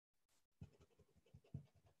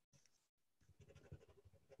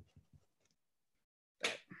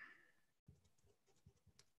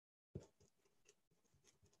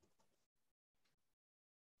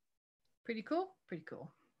 Pretty cool. Pretty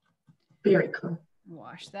cool. Very cool.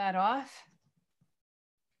 Wash that off.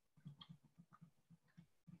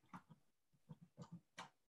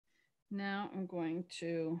 Now I'm going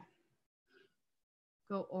to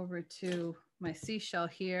go over to my seashell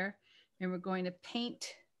here, and we're going to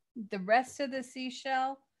paint the rest of the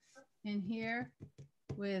seashell in here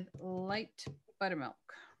with light buttermilk.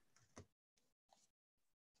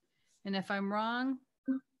 And if I'm wrong,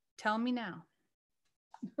 tell me now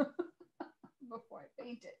before I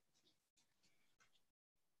paint it.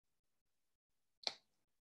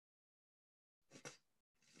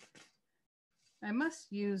 I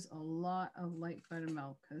must use a lot of light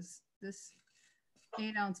buttermilk because this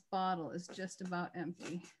 8-ounce bottle is just about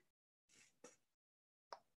empty.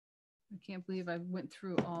 I can't believe I went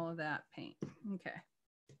through all of that paint. Okay.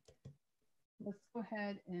 Let's go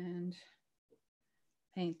ahead and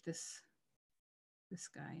paint this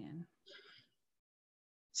guy in.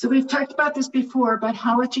 So we've talked about this before, but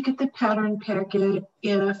how would you get the pattern packet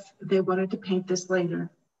if they wanted to paint this later?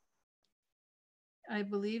 I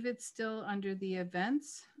believe it's still under the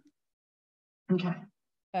events. Okay.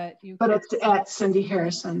 But it's at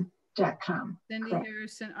cindyharrison.com.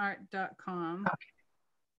 cindyharrisonart.com. Okay.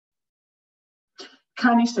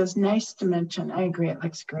 Connie says, nice dimension. I agree. It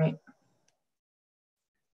looks great.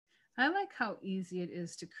 I like how easy it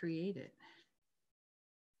is to create it.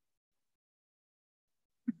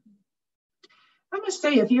 I must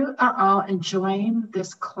say, if you are all enjoying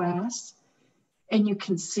this class and you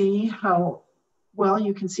can see how well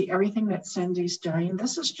you can see everything that Cindy's doing,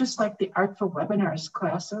 this is just like the Artful Webinars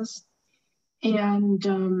classes. And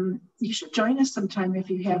you should join us sometime if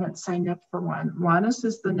you haven't signed up for one. Juana's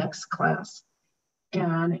is the next class.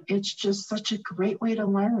 And it's just such a great way to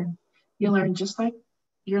learn. You learn just like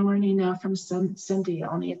you're learning now from Cindy,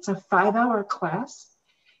 only it's a 5-hour class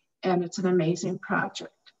and it's an amazing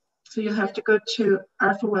project. So you'll have to go to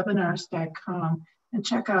artfulwebinars.com and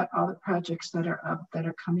check out all the projects that are up, that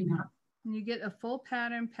are coming up. And you get a full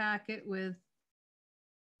pattern packet with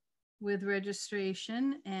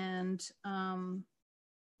registration, and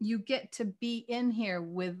you get to be in here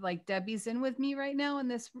with, like Debbie's in with me right now in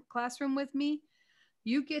this classroom with me.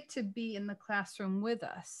 You get to be in the classroom with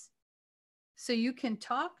us. So you can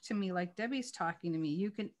talk to me like Debbie's talking to me.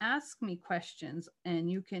 You can ask me questions and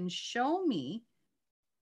you can show me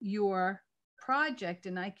your project,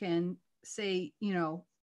 and I can say, you know,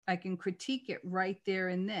 I can critique it right there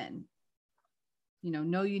and then. You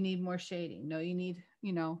know you need more shading. No, you need,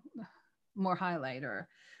 you know, more highlight, or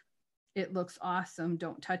it looks awesome.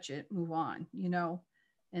 Don't touch it. Move on, you know.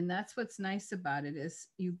 And that's what's nice about it is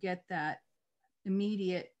you get that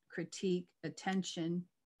immediate critique, attention.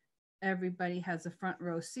 Everybody has a front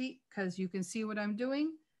row seat because you can see what I'm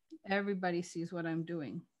doing. Everybody sees what I'm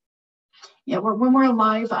doing. Yeah, when we're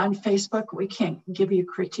live on Facebook, we can't give you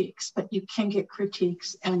critiques, but you can get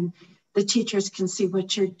critiques, and the teachers can see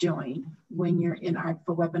what you're doing when you're in our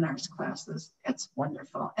webinars classes. It's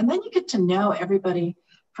wonderful. And then you get to know everybody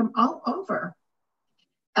from all over.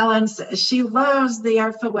 Ellen says she loves the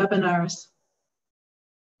Art for Webinars.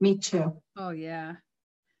 Me too. Oh, yeah.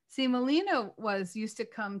 See, Melina used to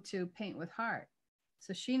come to Paint with Heart.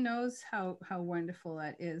 So she knows how wonderful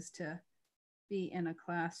that is to be in a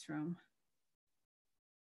classroom.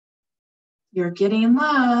 You're getting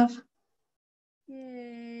love.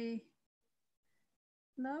 Yay.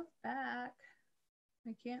 Love back.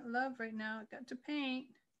 I can't love right now. I got to paint.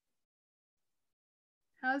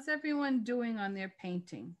 How's everyone doing on their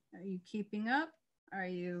painting? Are you keeping up? Are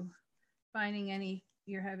you finding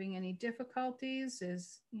you're having any difficulties?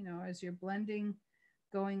 Is your blending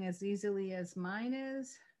going as easily as mine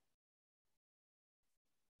is?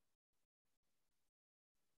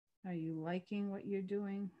 Are you liking what you're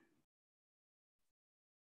doing?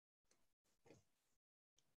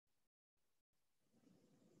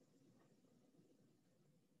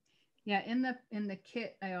 Yeah, in the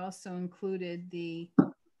kit, I also included the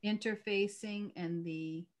interfacing and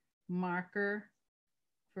the marker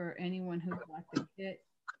for anyone who bought the kit,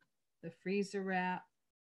 the freezer wrap,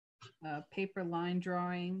 paper line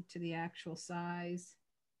drawing to the actual size,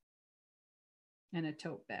 and a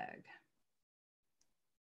tote bag.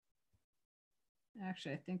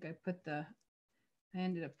 Actually, I think I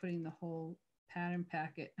ended up putting the whole pattern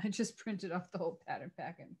packet. I just printed off the whole pattern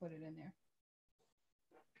packet and put it in there.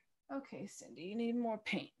 Okay, Cindy, you need more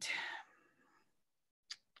paint.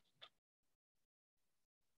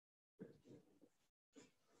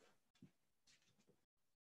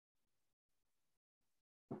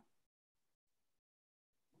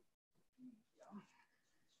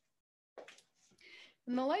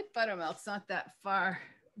 And the light buttermilk's not that far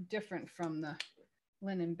different from the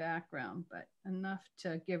linen background, but enough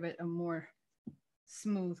to give it a more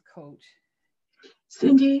smooth coat.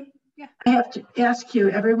 Cindy, yeah. I have to ask you,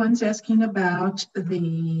 everyone's asking about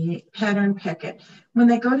the pattern packet. When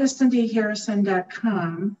they go to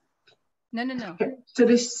cindyharrison.com, no. So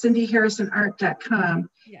this cindyharrisonart.com,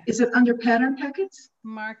 yeah. Is it under pattern packets?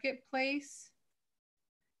 Marketplace.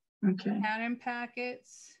 Okay. Pattern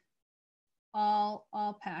packets.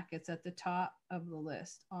 All packets at the top of the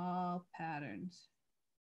list. All patterns.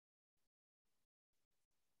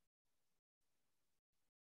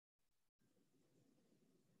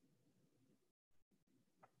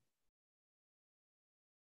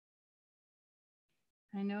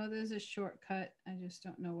 I know there's a shortcut. I just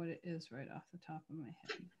don't know what it is right off the top of my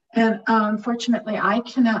head. And unfortunately, I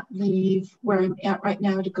cannot leave where I'm at right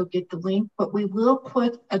now to go get the link, but we will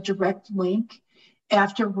put a direct link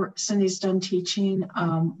after Cindy's done teaching.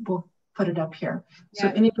 We'll put it up here. Yeah. So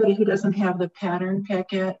anybody who doesn't have the pattern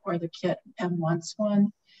packet or the kit and wants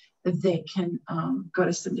one, they can go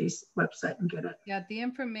to Cindy's website and get it. Yeah, the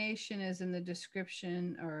information is in the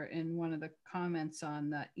description or in one of the comments on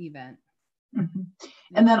the event. Mm-hmm.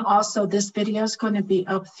 And then also this video is going to be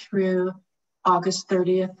up through August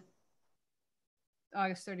 30th.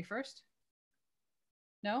 August 31st?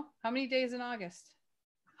 No? How many days in August?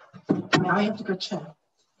 I have to go check.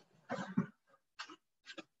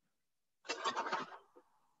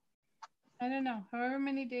 I don't know. However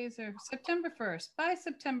many days are September 1st. By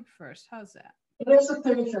September 1st. How's that? It is the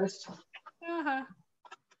 31st. Uh-huh.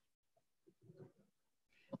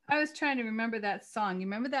 I was trying to remember that song. You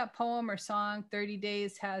remember that poem or song, 30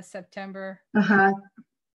 Days Has September? Uh-huh.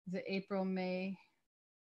 Is it April, May,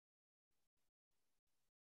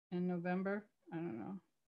 and November? I don't know.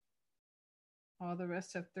 All the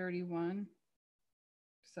rest have 31,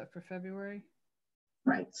 except for February.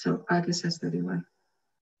 Right, so August has 31.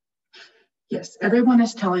 Yes, everyone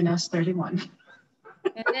is telling us 31.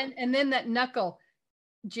 and then that knuckle,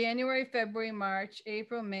 January, February, March,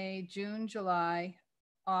 April, May, June, July,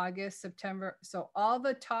 August, September. So all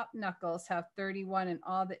the top knuckles have 31 and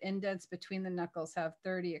all the indents between the knuckles have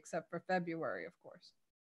 30 except for February, of course.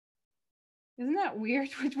 Isn't that weird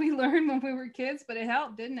what we learned when we were kids? But it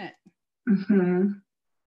helped, didn't it? Mm-hmm.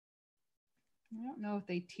 I don't know if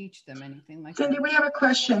they teach them anything like Cindy, that. we have a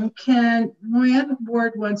question. Moyan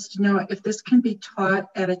Ward wants to know if this can be taught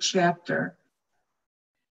at a chapter.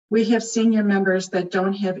 We have senior members that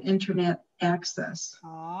don't have internet access.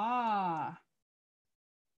 Ah.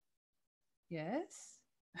 Yes.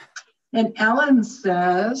 And Ellen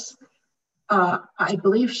says, I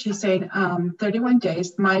believe she's saying 31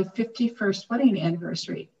 days, my 51st wedding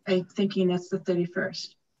anniversary. I'm thinking it's the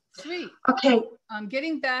 31st. Sweet. Okay.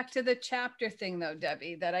 Getting back to the chapter thing though,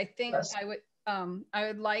 Debbie, that I think Yes. I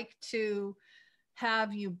would like to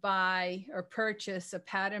have you buy or purchase a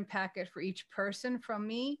pattern packet for each person from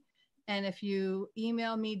me. And if you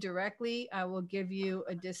email me directly, I will give you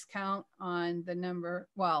a discount on the number.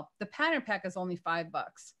 Well, the pattern pack is only $5.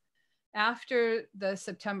 After the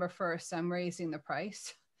September 1st, I'm raising the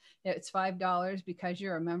price. It's $5 because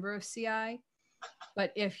you're a member of CI.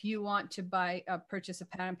 But if you want to purchase a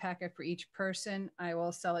pattern packet for each person, I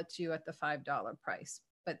will sell it to you at the $5 price.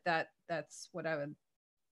 But that's what I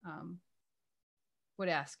would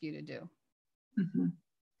ask you to do. Mm-hmm.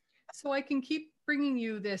 So I can keep bringing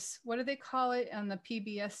you this, what do they call it on the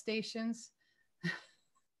PBS stations?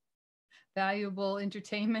 Valuable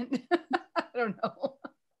entertainment. I don't know.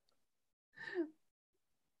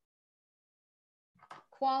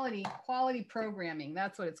 Quality programming.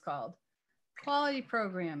 That's what it's called. Quality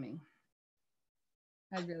programming.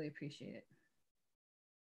 I'd really appreciate it.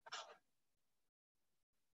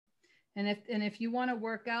 And if you want to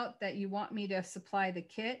work out that you want me to supply the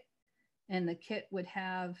kit, and the kit would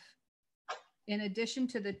have, in addition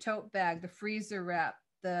to the tote bag, the freezer wrap,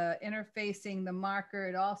 the interfacing, the marker,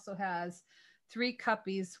 it also has 3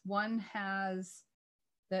 cuppies. One has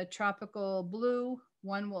the tropical blue,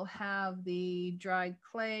 one will have the dried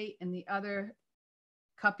clay, and the other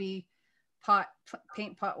cuppy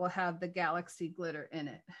paint pot will have the galaxy glitter in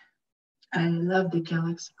it. I love the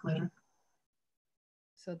galaxy glitter.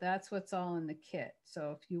 So that's what's all in the kit.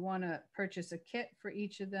 So if you want to purchase a kit for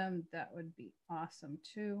each of them, that would be awesome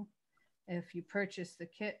too. If you purchase the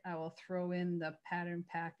kit, I will throw in the pattern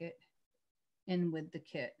packet in with the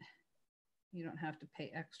kit. You don't have to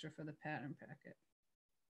pay extra for the pattern packet.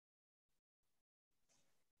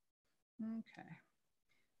 Okay.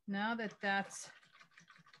 Now that that's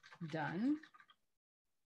done,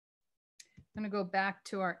 I'm going to go back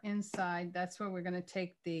to our inside. That's where we're going to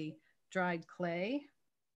take the dried clay.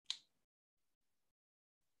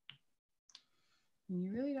 And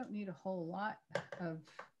you really don't need a whole lot of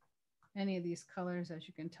any of these colors, as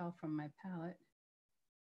you can tell from my palette.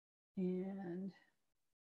 And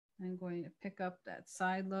I'm going to pick up that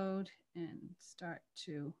side load and start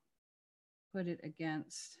to put it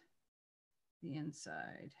against the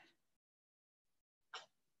inside.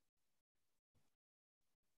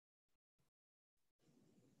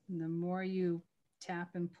 And the more you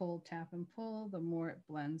tap and pull, the more it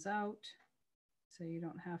blends out. So you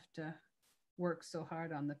don't have to work so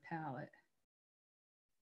hard on the palette.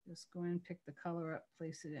 Just go and pick the color up,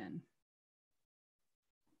 place it in.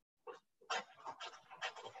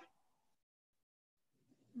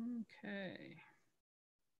 Okay.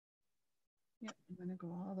 Yep, I'm going to go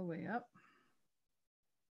all the way up.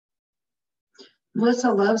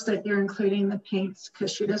 Melissa loves that you're including the paints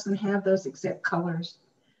because she doesn't have those exact colors.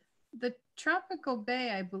 The Tropical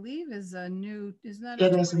Bay, I believe, is a new, isn't that?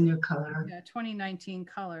 It is a new color. Yeah, 2019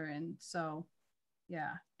 color. And so,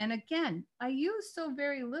 yeah. And again, I use so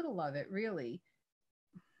very little of it, really.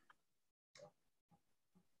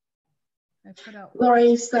 I put out.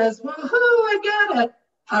 Lori says, woohoo, I got it.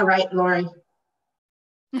 All right, Lori.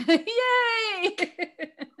 Yay!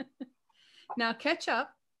 Now catch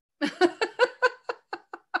up.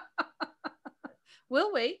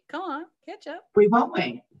 We'll wait. Come on, catch up. We won't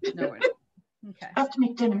wait. No, we're not. Okay. I have to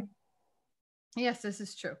make dinner. Yes, this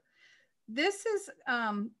is true. This is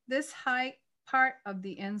this high part of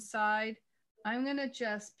the inside. I'm going to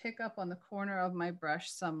just pick up on the corner of my brush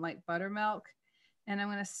some light buttermilk, and I'm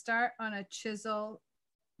going to start on a chisel,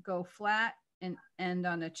 go flat, and end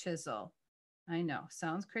on a chisel. I know,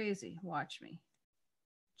 sounds crazy. Watch me.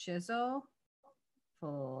 Chisel,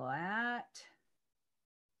 flat,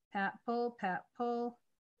 pat, pull,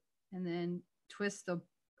 and then twist the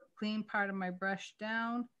clean part of my brush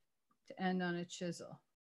down to end on a chisel.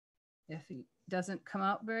 If it doesn't come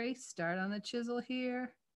out very, start on the chisel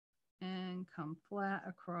here and come flat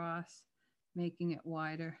across, making it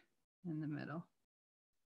wider in the middle.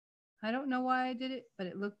 I don't know why I did it, but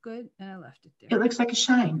it looked good and I left it there. It looks like a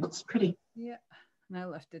shine. It's pretty. Yeah, and I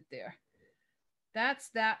left it there. That's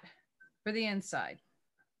that for the inside.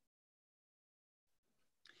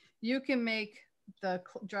 You can make the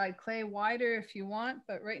dried clay wider if you want,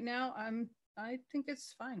 but right now I think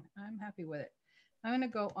it's fine. I'm happy with it. I'm going to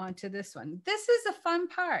go on to this one. This is a fun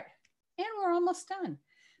part, and we're almost done.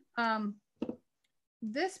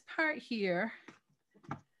 This part here,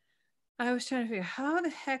 I was trying to figure how the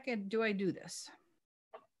heck do I do this?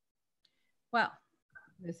 Well,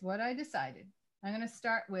 This is what I decided. I'm going to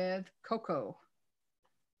start with cocoa.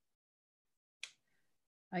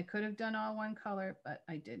 I could have done all one color, but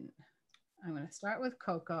I didn't. I'm going to start with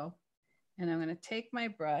cocoa, and I'm going to take my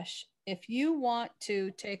brush. If you want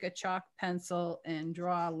to take a chalk pencil and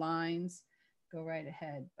draw lines, go right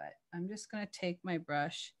ahead. But I'm just going to take my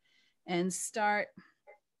brush and start.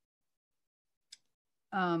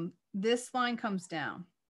 This line comes down.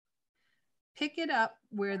 Pick it up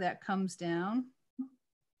where that comes down.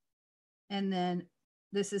 And then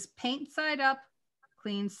this is paint side up,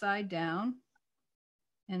 clean side down,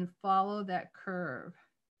 and follow that curve.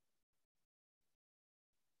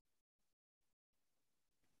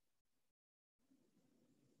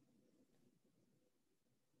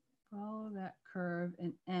 Follow that curve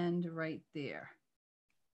and end right there.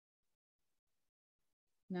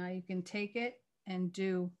 Now you can take it and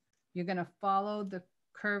do, you're going to follow the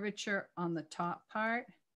curvature on the top part.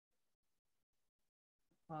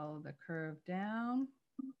 Follow the curve down.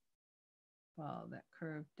 Follow that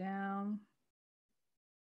curve down.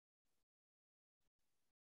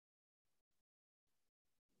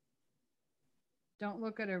 Don't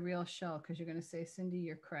look at a real shell because you're going to say, Cindy,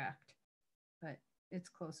 you're cracked, but it's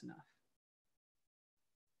close enough.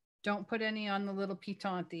 Don't put any on the little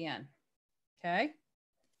piton at the end. Okay.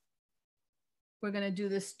 We're going to do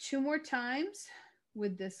this 2 more times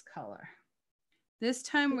with this color. This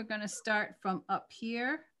time we're going to start from up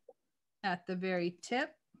here at the very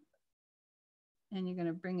tip, and you're going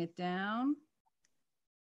to bring it down,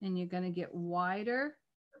 and you're going to get wider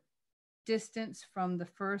distance from the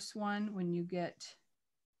first one when you get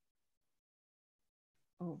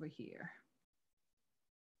over here.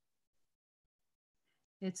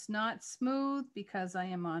 It's not smooth because I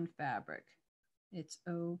am on fabric. It's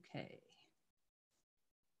okay.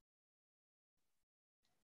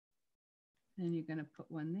 And you're going to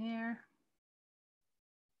put one there.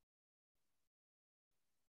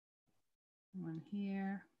 One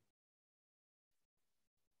here.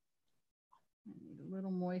 I need a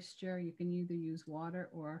little moisture. You can either use water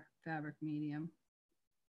or fabric medium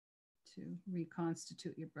to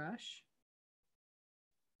reconstitute your brush.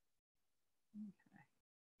 Okay.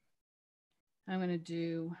 I'm going to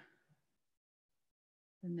do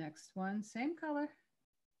the next one. Same color.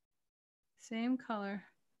 Same color.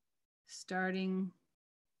 Starting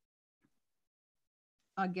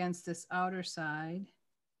against this outer side.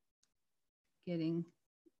 Getting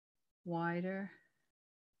wider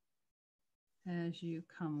as you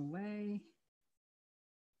come away.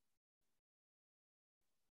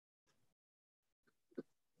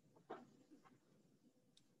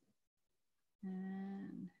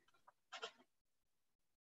 And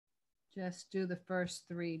just do the first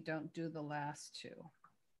 3, don't do the last 2.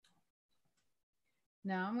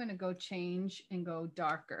 Now I'm going to go change and go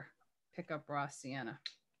darker. Pick up raw sienna.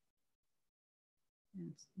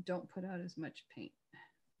 And don't put out as much paint.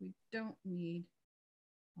 We don't need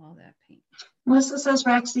all that paint. Melissa says,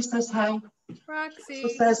 Roxy says hi. Roxy.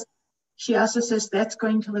 She also says, that's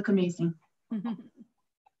going to look amazing. We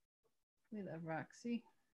love Roxy.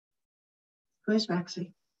 Where's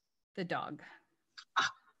Roxy? The dog.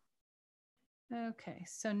 Okay,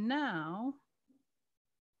 so now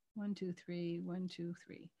 1, 2, 3, 1, 2,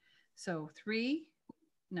 3. So 3.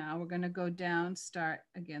 Now we're going to go down, start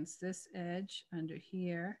against this edge under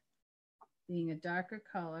here, being a darker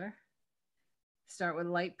color. Start with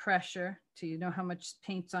light pressure till you know how much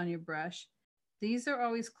paint's on your brush. These are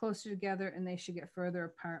always closer together and they should get further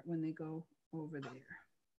apart when they go over there.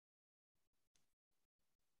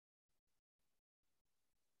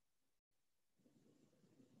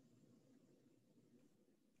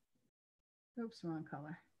 Oops, wrong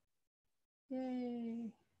color.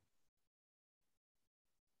 Yay.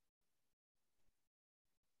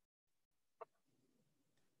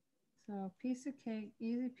 So piece of cake,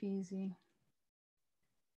 easy peasy.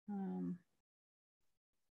 I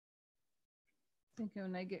think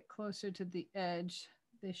when I get closer to the edge,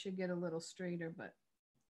 they should get a little straighter, but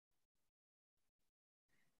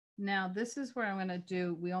now this is where I'm going to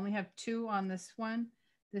do, we only have 2 on this one.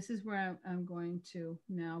 This is where I'm going to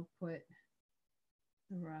now put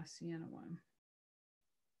the raw sienna one.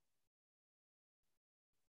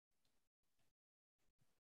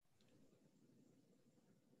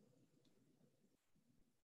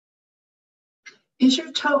 Is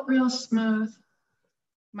your tote real smooth?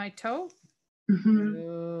 My tote? Mm-hmm.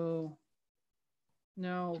 No.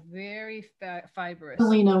 No, very fibrous.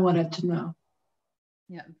 Alina wanted to know.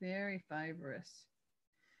 Yeah, very fibrous.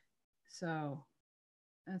 So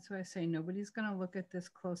that's why I say nobody's going to look at this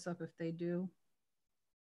close up. If they do,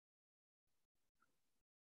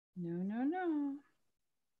 no, no, no.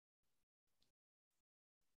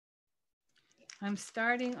 I'm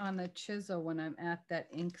starting on the chisel when I'm at that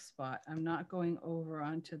ink spot. I'm not going over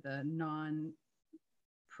onto the non-prepped,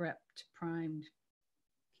 primed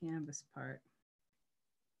canvas part.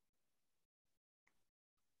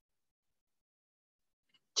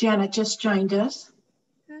 Janet just joined us.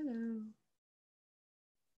 Hello.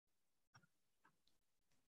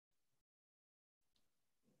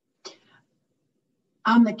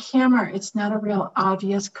 On the camera, it's not a real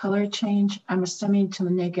obvious color change. I'm assuming to the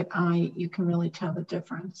naked eye, you can really tell the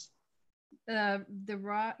difference. The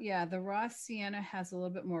raw sienna has a little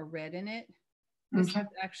bit more red in it. This is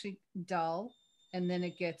actually dull, and then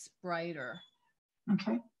it gets brighter.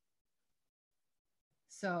 Okay.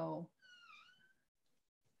 So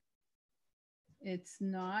it's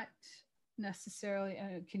not necessarily,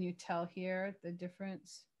 can you tell here the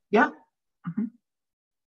difference? Yeah.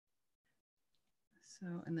 So,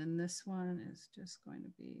 and then this one is just going to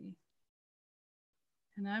be,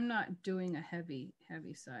 and I'm not doing a heavy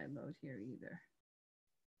side load here either.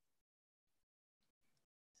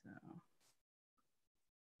 So.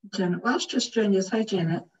 Janet Welsh just joined us. Hi,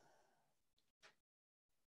 Janet.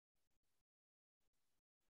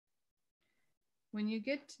 When you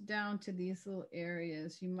get down to these little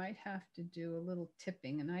areas, you might have to do a little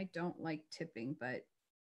tipping, and I don't like tipping, but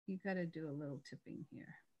you got to do a little tipping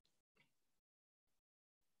here.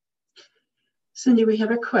 Cindy, we have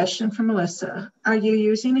a question from Melissa. Are you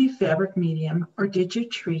using a fabric medium or did you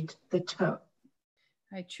treat the tote?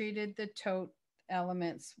 I treated the tote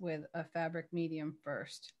elements with a fabric medium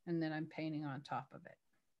first, and then I'm painting on top of it.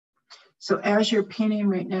 So as you're painting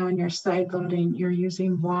right now in your side loading, you're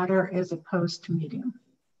using water as opposed to medium?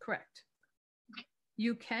 Correct.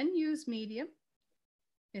 You can use medium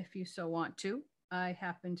if you so want to. I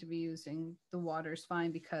happen to be using the water's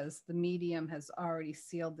fine because the medium has already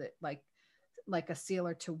sealed it like a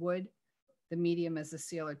sealer to wood. The medium is a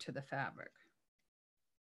sealer to the fabric.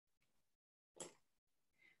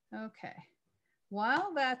 Okay.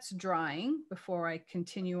 While that's drying, before I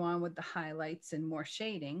continue on with the highlights and more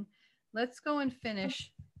shading, let's go and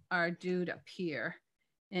finish our dude up here.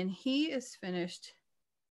 And he is finished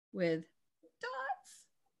with dots,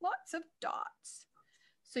 lots of dots.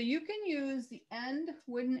 So you can use the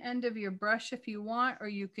wooden end of your brush if you want, or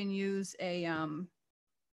you can use a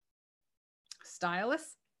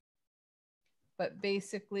stylus. But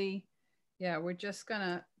basically, yeah, we're just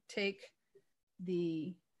gonna take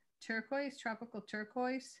the turquoise, tropical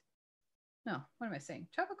turquoise. No, what am I saying?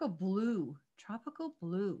 Tropical blue.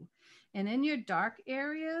 And in your dark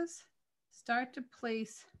areas, start to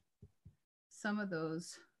place some of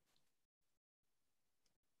those.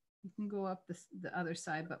 You can go up the other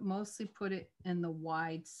side, but mostly put it in the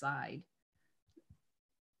wide side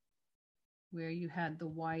where you had the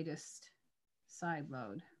widest side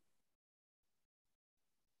load.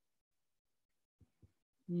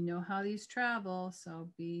 You know how these travel, so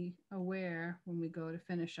be aware when we go to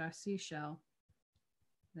finish our seashell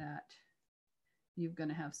that you're going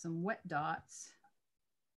to have some wet dots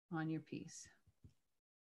on your piece.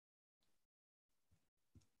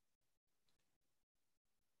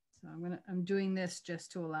 So I'm doing this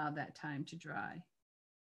just to allow that time to dry.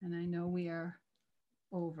 And I know we are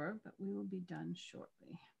over, but we will be done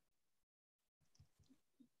shortly.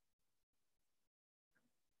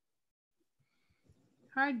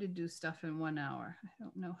 Hard to do stuff in 1 hour. I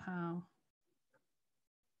don't know how.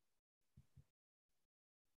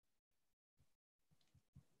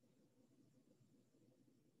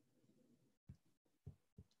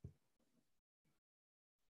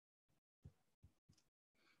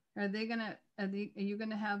 Are you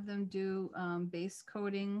gonna have them do base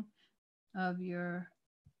coating of your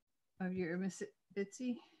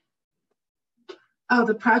Bitsy? Oh,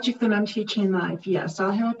 the project that I'm teaching live, yes.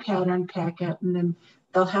 I'll have a pattern packet and then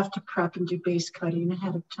they'll have to prep and do base coating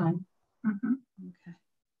ahead of time. Okay.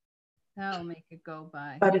 That'll make it go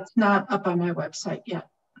by. But it's not up on my website yet.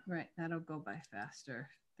 Right, that'll go by faster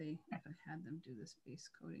if I had them do this base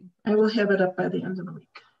coating. I will have it up by the end of the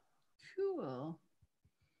week. Cool.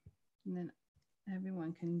 And then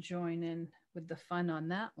everyone can join in with the fun on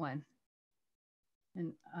that one.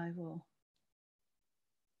 And I'm going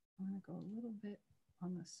to go a little bit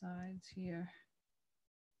on the sides here.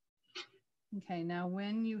 Okay, now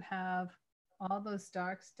when you have all those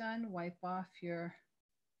darks done, wipe off your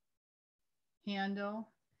handle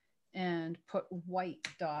and put white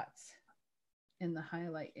dots in the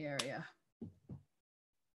highlight area.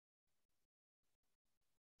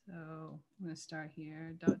 So I'm going to start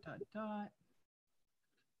here, dot, dot, dot,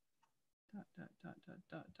 dot, dot, dot, dot,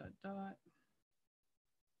 dot, dot, dot.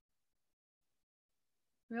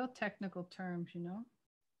 Real technical terms, you know.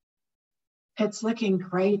 It's looking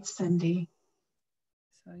great, Cindy.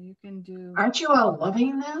 So you can do. Aren't you all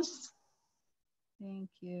loving this? Thank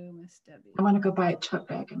you, Miss Debbie. I want to go buy a tote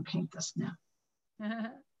bag and paint this now.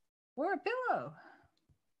 Or a pillow.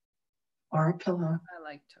 Or a pillow. I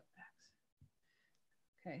like tote bags.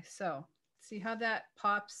 Okay, so see how that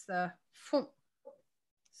pops the,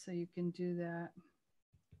 so you can do that.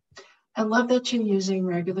 I love that you're using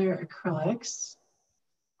regular acrylics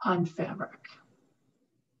on fabric.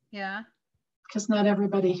 Yeah. Because not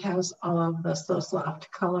everybody has all of the So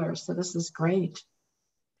Soft colors, so this is great.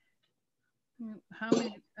 How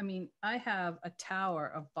many, I mean, I have a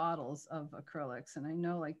tower of bottles of acrylics, and I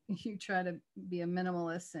know like you try to be a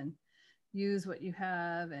minimalist and use what you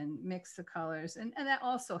have and mix the colors. And that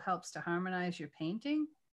also helps to harmonize your painting.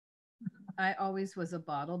 I always was a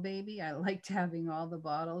bottle baby. I liked having all the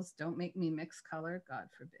bottles. Don't make me mix color, God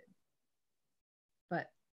forbid. But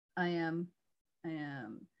I am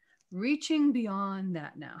reaching beyond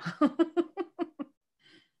that now. I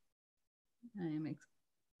am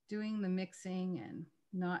doing the mixing and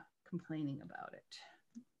not complaining about it.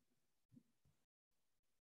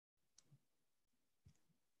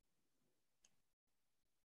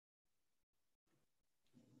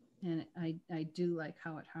 And I do like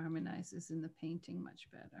how it harmonizes in the painting much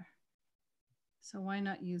better. So why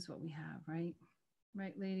not use what we have, right?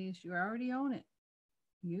 Right, ladies? You already own it.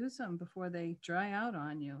 Use them before they dry out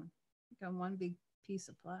on you. Got one big piece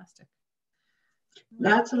of plastic.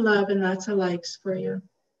 Lots of love and lots of likes for you.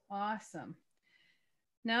 Awesome.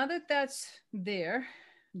 Now that that's there,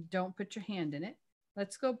 don't put your hand in it.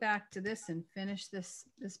 Let's go back to this and finish this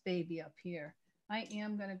baby up here. I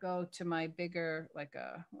am going to go to my bigger, like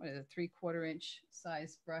a 3/4 inch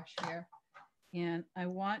size brush here. And I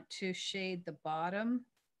want to shade the bottom.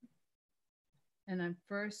 And I'm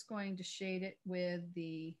first going to shade it with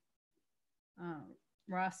the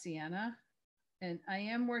raw sienna. And I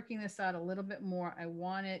am working this out a little bit more. I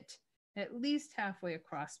want it at least halfway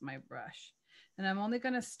across my brush. And I'm only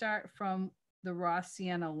going to start from the raw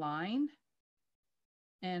sienna line.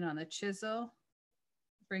 And on the chisel,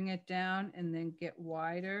 bring it down and then get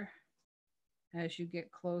wider as you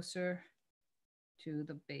get closer to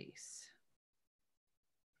the base.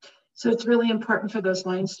 So it's really important for those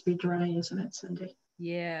lines to be dry, isn't it, Cindy?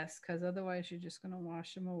 Yes, because otherwise you're just going to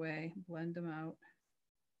wash them away, blend them out.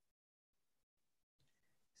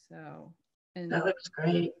 So, and that looks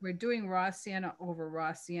great. We're doing raw sienna over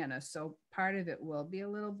raw sienna, so part of it will be a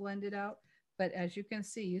little blended out, but as you can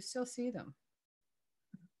see, you still see them.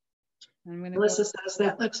 I'm going to Melissa says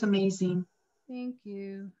that looks amazing. Thank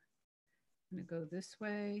you. I'm going to go this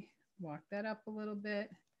way, walk that up a little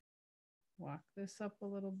bit, walk this up a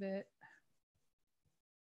little bit.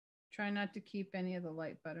 Try not to keep any of the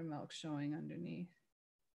light buttermilk showing underneath.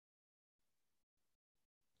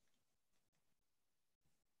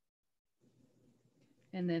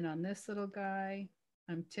 And then on this little guy,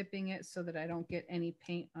 I'm tipping it so that I don't get any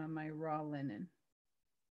paint on my raw linen.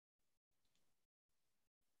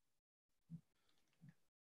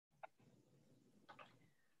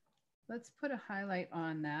 Let's put a highlight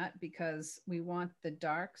on that because we want the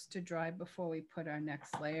darks to dry before we put our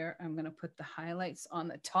next layer. I'm going to put the highlights on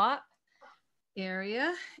the top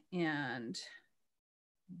area, and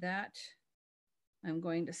that I'm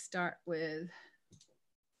going to start with.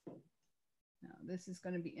 Now this is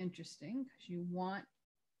going to be interesting because you want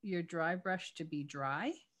your dry brush to be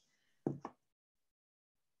dry.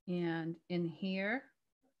 And in here,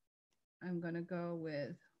 I'm going to go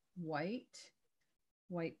with white.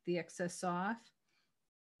 Wipe the excess off.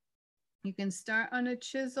 You can start on a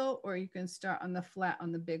chisel or you can start on the flat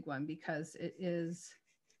on the big one because it is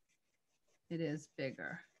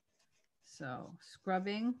bigger. So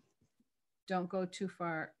scrubbing, don't go too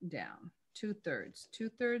far down. 2/3.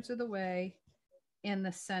 2/3 of the way in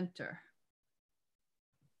the center.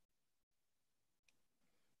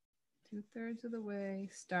 2/3 of the way.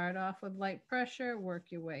 Start off with light pressure,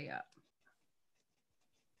 work your way up.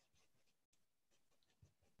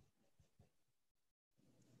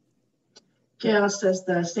 Gail says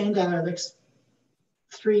the sand dollar looks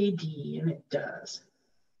 3D, and it does.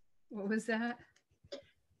 What was that?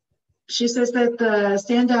 She says that the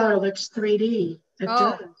sand dollar looks 3D. It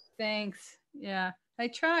does. Thanks. Yeah, I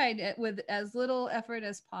tried it with as little effort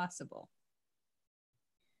as possible.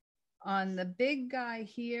 On the big guy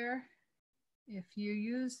here, if you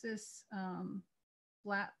use this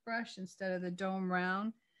flat brush instead of the dome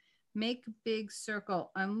round, make a big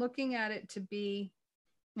circle. I'm looking at it to be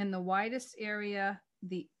in the widest area,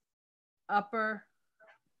 the upper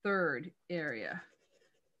third area.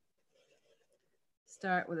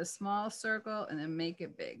 Start with a small circle and then make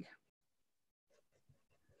it big.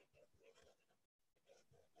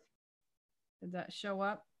 Did that show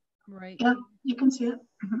up right? Yeah, you can see it.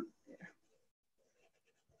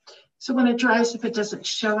 So when it dries, if it doesn't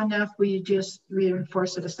show enough, will you just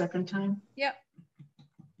reinforce it a second time? Yep.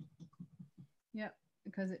 Yep,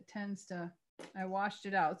 because it tends to, I washed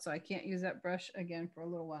it out, so I can't use that brush again for a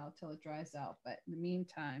little while till it dries out. But in the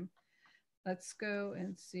meantime, let's go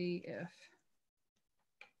and see if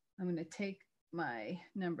I'm going to take my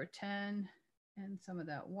number 10 and some of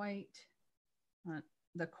that white on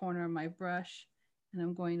the corner of my brush, and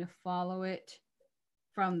I'm going to follow it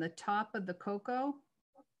from the top of the cocoa,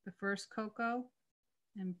 the first cocoa,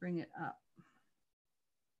 and bring it up.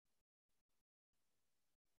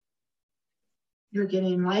 You're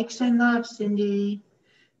getting likes and love, Cindy.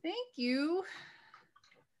 Thank you.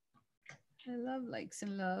 I love likes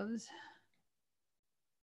and loves.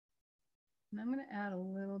 And I'm going to add a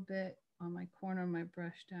little bit on my corner of my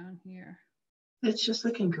brush down here. It's just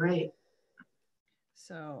looking great.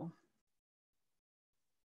 So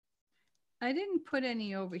I didn't put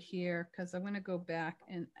any over here because I'm going to go back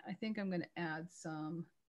and I think I'm going to add some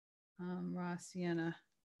raw sienna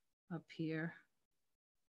up here.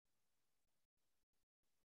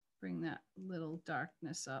 Bring that little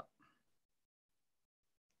darkness up.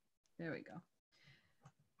 There we go.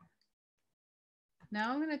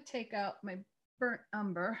 Now I'm going to take out my burnt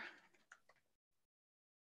umber.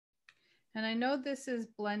 And I know this is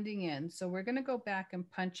blending in, so we're going to go back and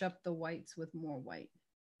punch up the whites with more white.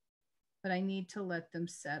 But I need to let them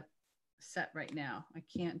set right now. I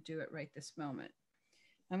can't do it right this moment.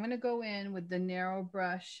 I'm going to go in with the narrow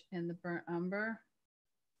brush and the burnt umber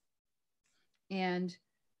and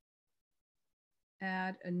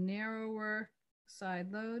add a narrower side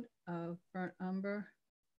load of burnt umber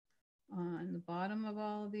on the bottom of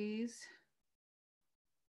all of these.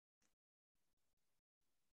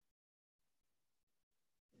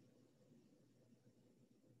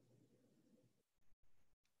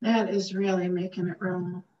 That is really making it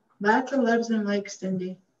roll. Lots of loves and likes,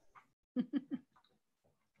 Cindy.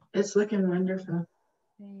 It's looking wonderful.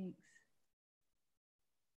 Thanks.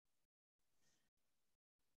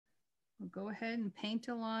 Well, go ahead and paint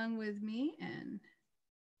along with me and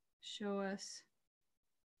show us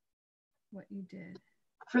what you did.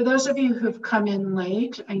 For those of you who've come in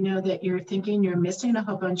late, I know that you're thinking you're missing a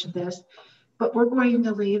whole bunch of this, but we're going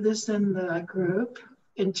to leave this in the group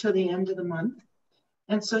until the end of the month.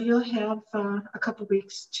 And so you'll have a couple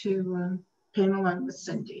weeks to paint along with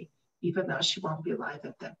Cindy, even though she won't be live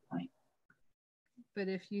at that point. But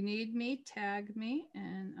if you need me, tag me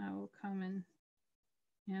and I will come and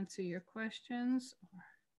answer your questions or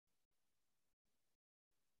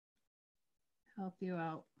help you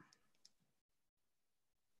out.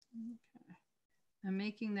 Okay. I'm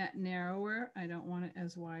making that narrower. I don't want it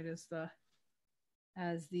as wide as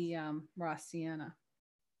the raw sienna.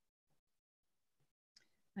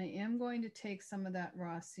 I am going to take some of that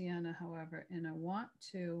raw sienna, however, and I want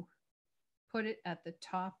to put it at the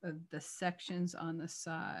top of the sections on the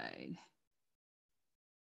side.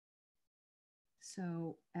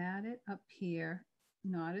 So add it up here,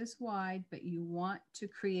 not as wide, but you want to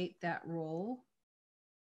create that roll.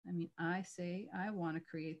 I mean, I say I want to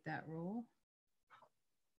create that roll.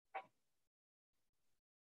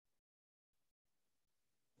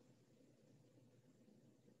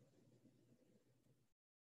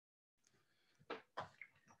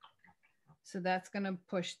 So that's going to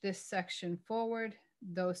push this section forward,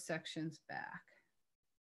 those sections back.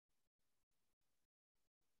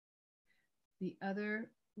 The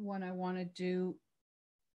other one I want to do,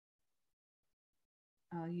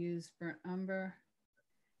 I'll use burnt umber.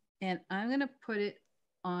 And I'm going to put it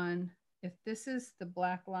on, if this is the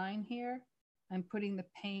black line here, I'm putting the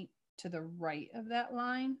paint to the right of that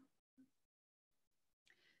line.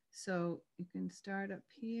 So you can start up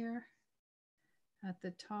here at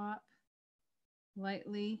the top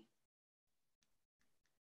lightly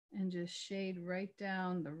and just shade right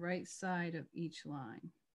down the right side of each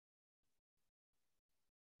line.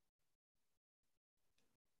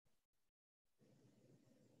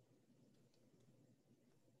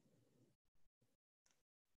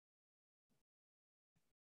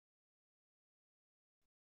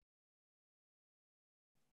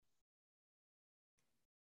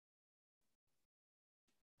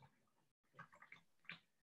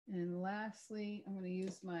 And lastly, I'm going to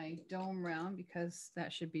use my dome round because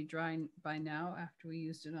that should be dry by now after we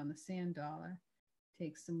used it on the sand dollar.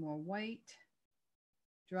 Take some more white,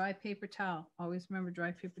 dry paper towel. Always remember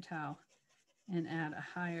dry paper towel. And add a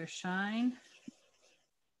higher shine.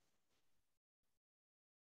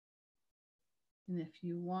 And if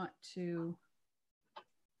you want to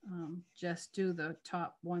just do the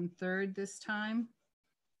top 1/3 this time,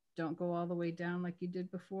 Don't go all the way down like you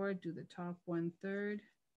did before. Do the top 1/3.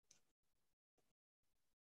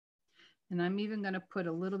 And I'm even going to put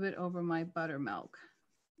a little bit over my buttermilk.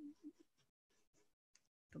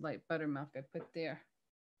 The light buttermilk I put there.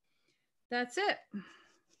 That's it.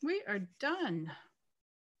 We are done.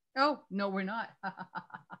 Oh, no, we're not.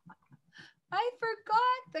 I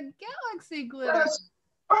forgot the galaxy glitter. The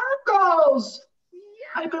sparkles.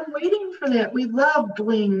 Yeah. I've been waiting for that. We love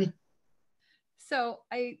bling. So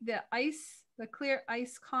the clear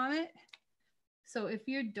ice comet. So if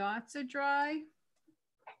your dots are dry,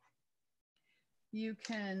 you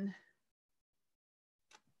can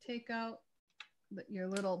take out your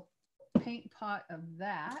little paint pot of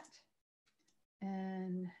that.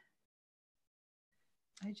 And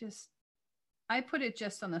I put it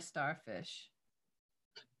just on the starfish.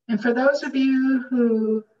 And for those of you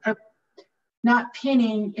who are not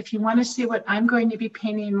painting, if you want to see what I'm going to be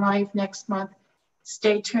painting live next month,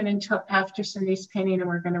 stay tuned until after Cindy's painting and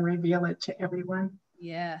we're going to reveal it to everyone.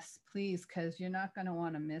 Yes, please, because you're not going to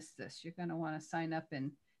want to miss this. You're going to want to sign up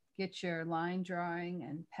and get your line drawing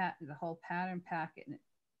and the whole pattern packet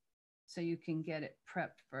so you can get it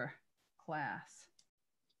prepped for class.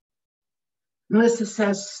 Melissa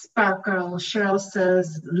says sparkle. Cheryl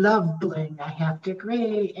says love bling. I have to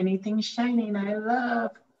agree. Anything shining, I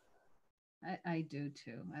love. I do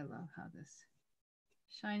too. I love how this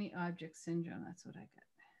shiny object syndrome, that's what I got.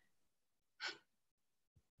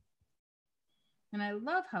 And I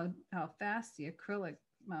love how fast the acrylic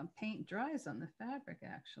paint dries on the fabric,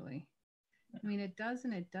 actually. I mean, it does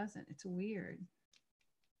and it doesn't. It's weird.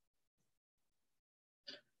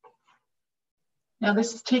 Now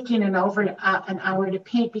this is taking an hour to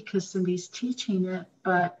paint because Cindy's teaching it,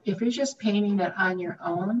 but if you're just painting it on your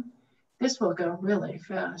own, this will go really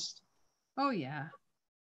fast. Oh yeah.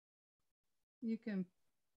 You can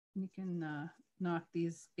knock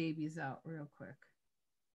these babies out real quick.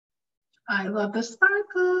 I love the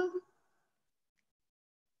sparkle.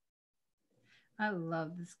 I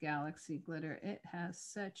love this galaxy glitter. It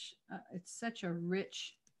has it's such a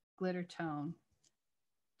rich glitter tone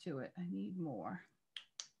to it. I need more.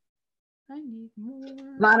 I need more.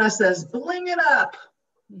 Lana says, bling it up.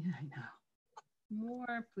 Yeah, I know.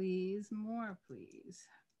 More, please. More, please.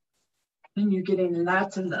 And you're getting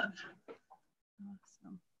lots of love.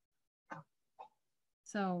 Awesome.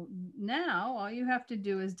 So now all you have to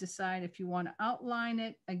do is decide if you want to outline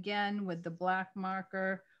it again with the black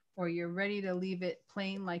marker or you're ready to leave it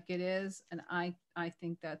plain like it is. And I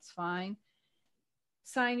think that's fine.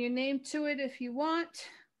 Sign your name to it if you want,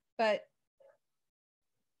 but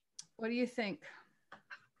what do you think?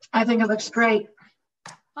 I think it looks great.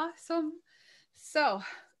 Awesome. So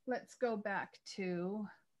let's go back to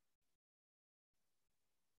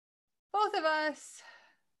both of us.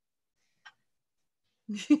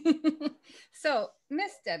 So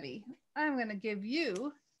Miss Debbie, I'm going to give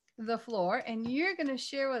you the floor and you're going to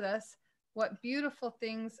share with us what beautiful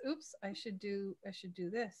things, oops, I should do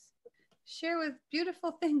this. Share with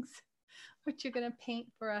beautiful things what you're going to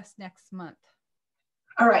paint for us next month.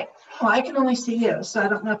 All right. Well, I can only see you, so I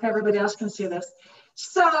don't know if everybody else can see this.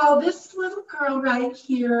 So this little girl right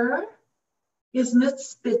here is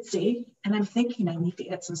Miss Spitzy, and I'm thinking I need to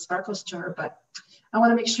add some sparkles to her, but I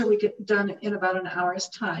want to make sure we get done in about an hour's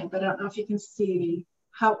time. But I don't know if you can see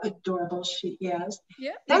how adorable she is.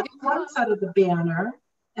 Yeah. That's one side of the banner,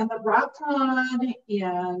 and the rock one,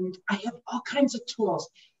 and I have all kinds of tools.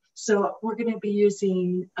 So we're going to be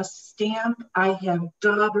using a stamp. I have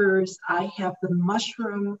daubers. I have the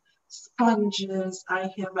mushroom sponges.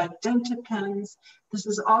 I have Magenta pens. This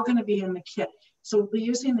is all going to be in the kit. So we'll be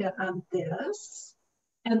using that on this.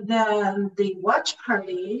 And then the watch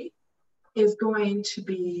party is going to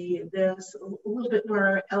be this a little bit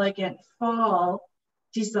more elegant fall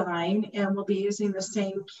design. And we'll be using the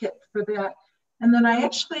same kit for that. And then I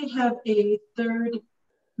actually have a third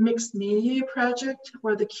mixed media project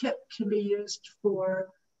where the kit can be used for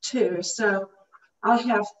two. So I'll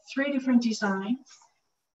have 3 different designs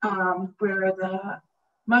where the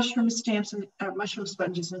mushroom stamps and mushroom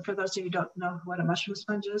sponges. And for those of you who don't know what a mushroom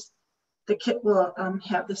sponge is, the kit will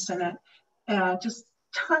have this in it. Just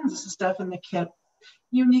tons of stuff in the kit.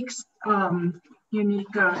 Unique, hang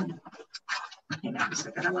on a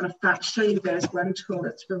second. I want to show you guys one tool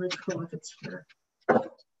that's really cool if it's here.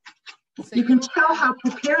 So you can tell how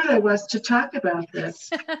prepared I was to talk about this.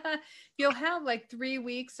 You'll have like 3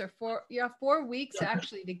 weeks or 4 weeks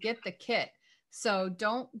actually to get the kit. So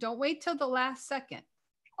don't wait till the last second.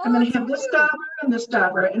 Oh, I'm going to have this dauber and this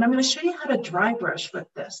dauber, and I'm going to show you how to dry brush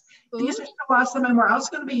with this. These are so awesome, and we're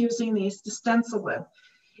also going to be using these to stencil with.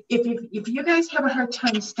 if you guys have a hard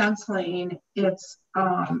time stenciling, it's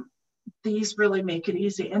these really make it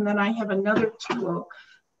easy. And then I have another tool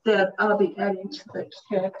that I'll be adding to the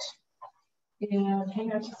kit. And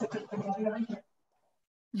hang on just a second.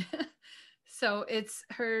 So it's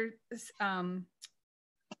her.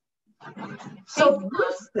 So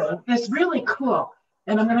this thing is really cool.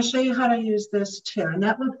 And I'm going to show you how to use this too. And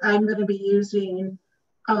that one I'm going to be using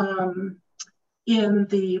in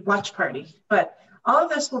the watch party. But all of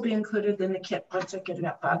this will be included in the kit once I get it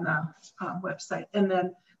up on the website. And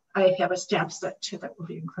then I have a stamp set too that will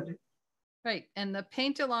be included. Right. And the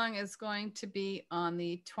paint along is going to be on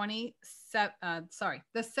the 17th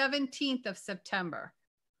of September.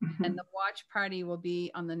 Mm-hmm. And the watch party will be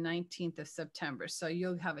on the 19th of September. So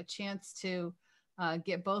you'll have a chance to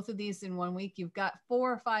get both of these in 1 week. You've got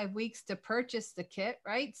 4 or 5 weeks to purchase the kit,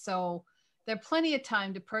 right? So there's plenty of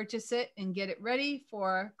time to purchase it and get it ready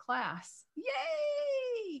for class.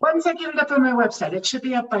 Yay! Once I get it up on my website, it should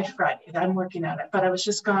be up by Friday. I'm working on it, but I was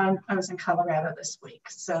just gone. I was in Colorado this week.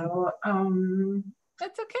 So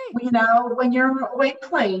that's okay. You know, when you're away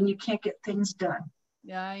playing, you can't get things done.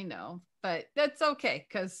 Yeah, I know, but that's okay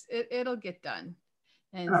because it'll get done.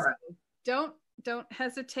 And all right. So don't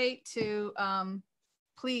hesitate to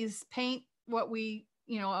please paint what we,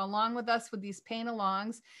 along with us with these paint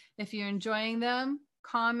alongs. If you're enjoying them,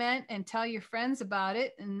 comment and tell your friends about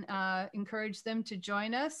it and encourage them to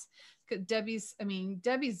join us. Debbie's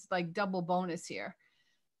like double bonus here.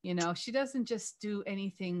 She doesn't just do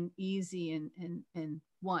anything easy and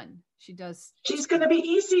one. She's going to be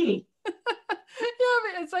easy. Yeah,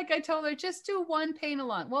 but it's like I told her, just do one paint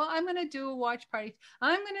along. Well, I'm going to do a watch party.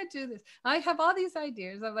 I'm going to do this. I have all these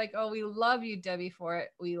ideas. I'm like, oh, we love you, Debbie, for it.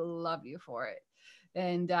 We love you for it.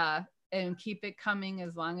 And keep it coming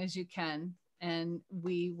as long as you can. And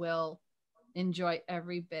we will enjoy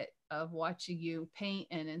every bit of watching you paint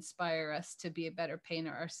and inspire us to be a better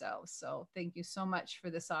painter ourselves. So thank you so much for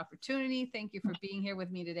this opportunity. Thank you for being here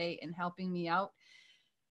with me today and helping me out.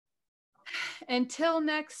 Until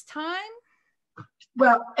next time.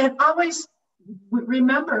 Well, and always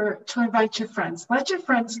remember to invite your friends. Let your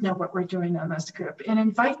friends know what we're doing on this group and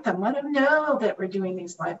invite them. Let them know that we're doing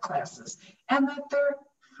these live classes and that they're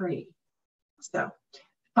free. So,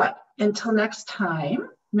 but until next time,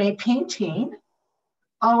 may painting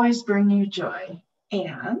always bring you joy.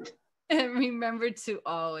 And remember to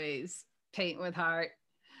always paint with heart.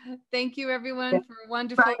 Thank you, everyone, for a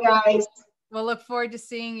wonderful Bye, guys. We'll look forward to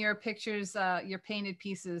seeing your pictures, your painted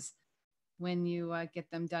pieces when you get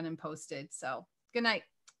them done and posted. So good night.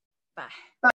 Bye. Bye.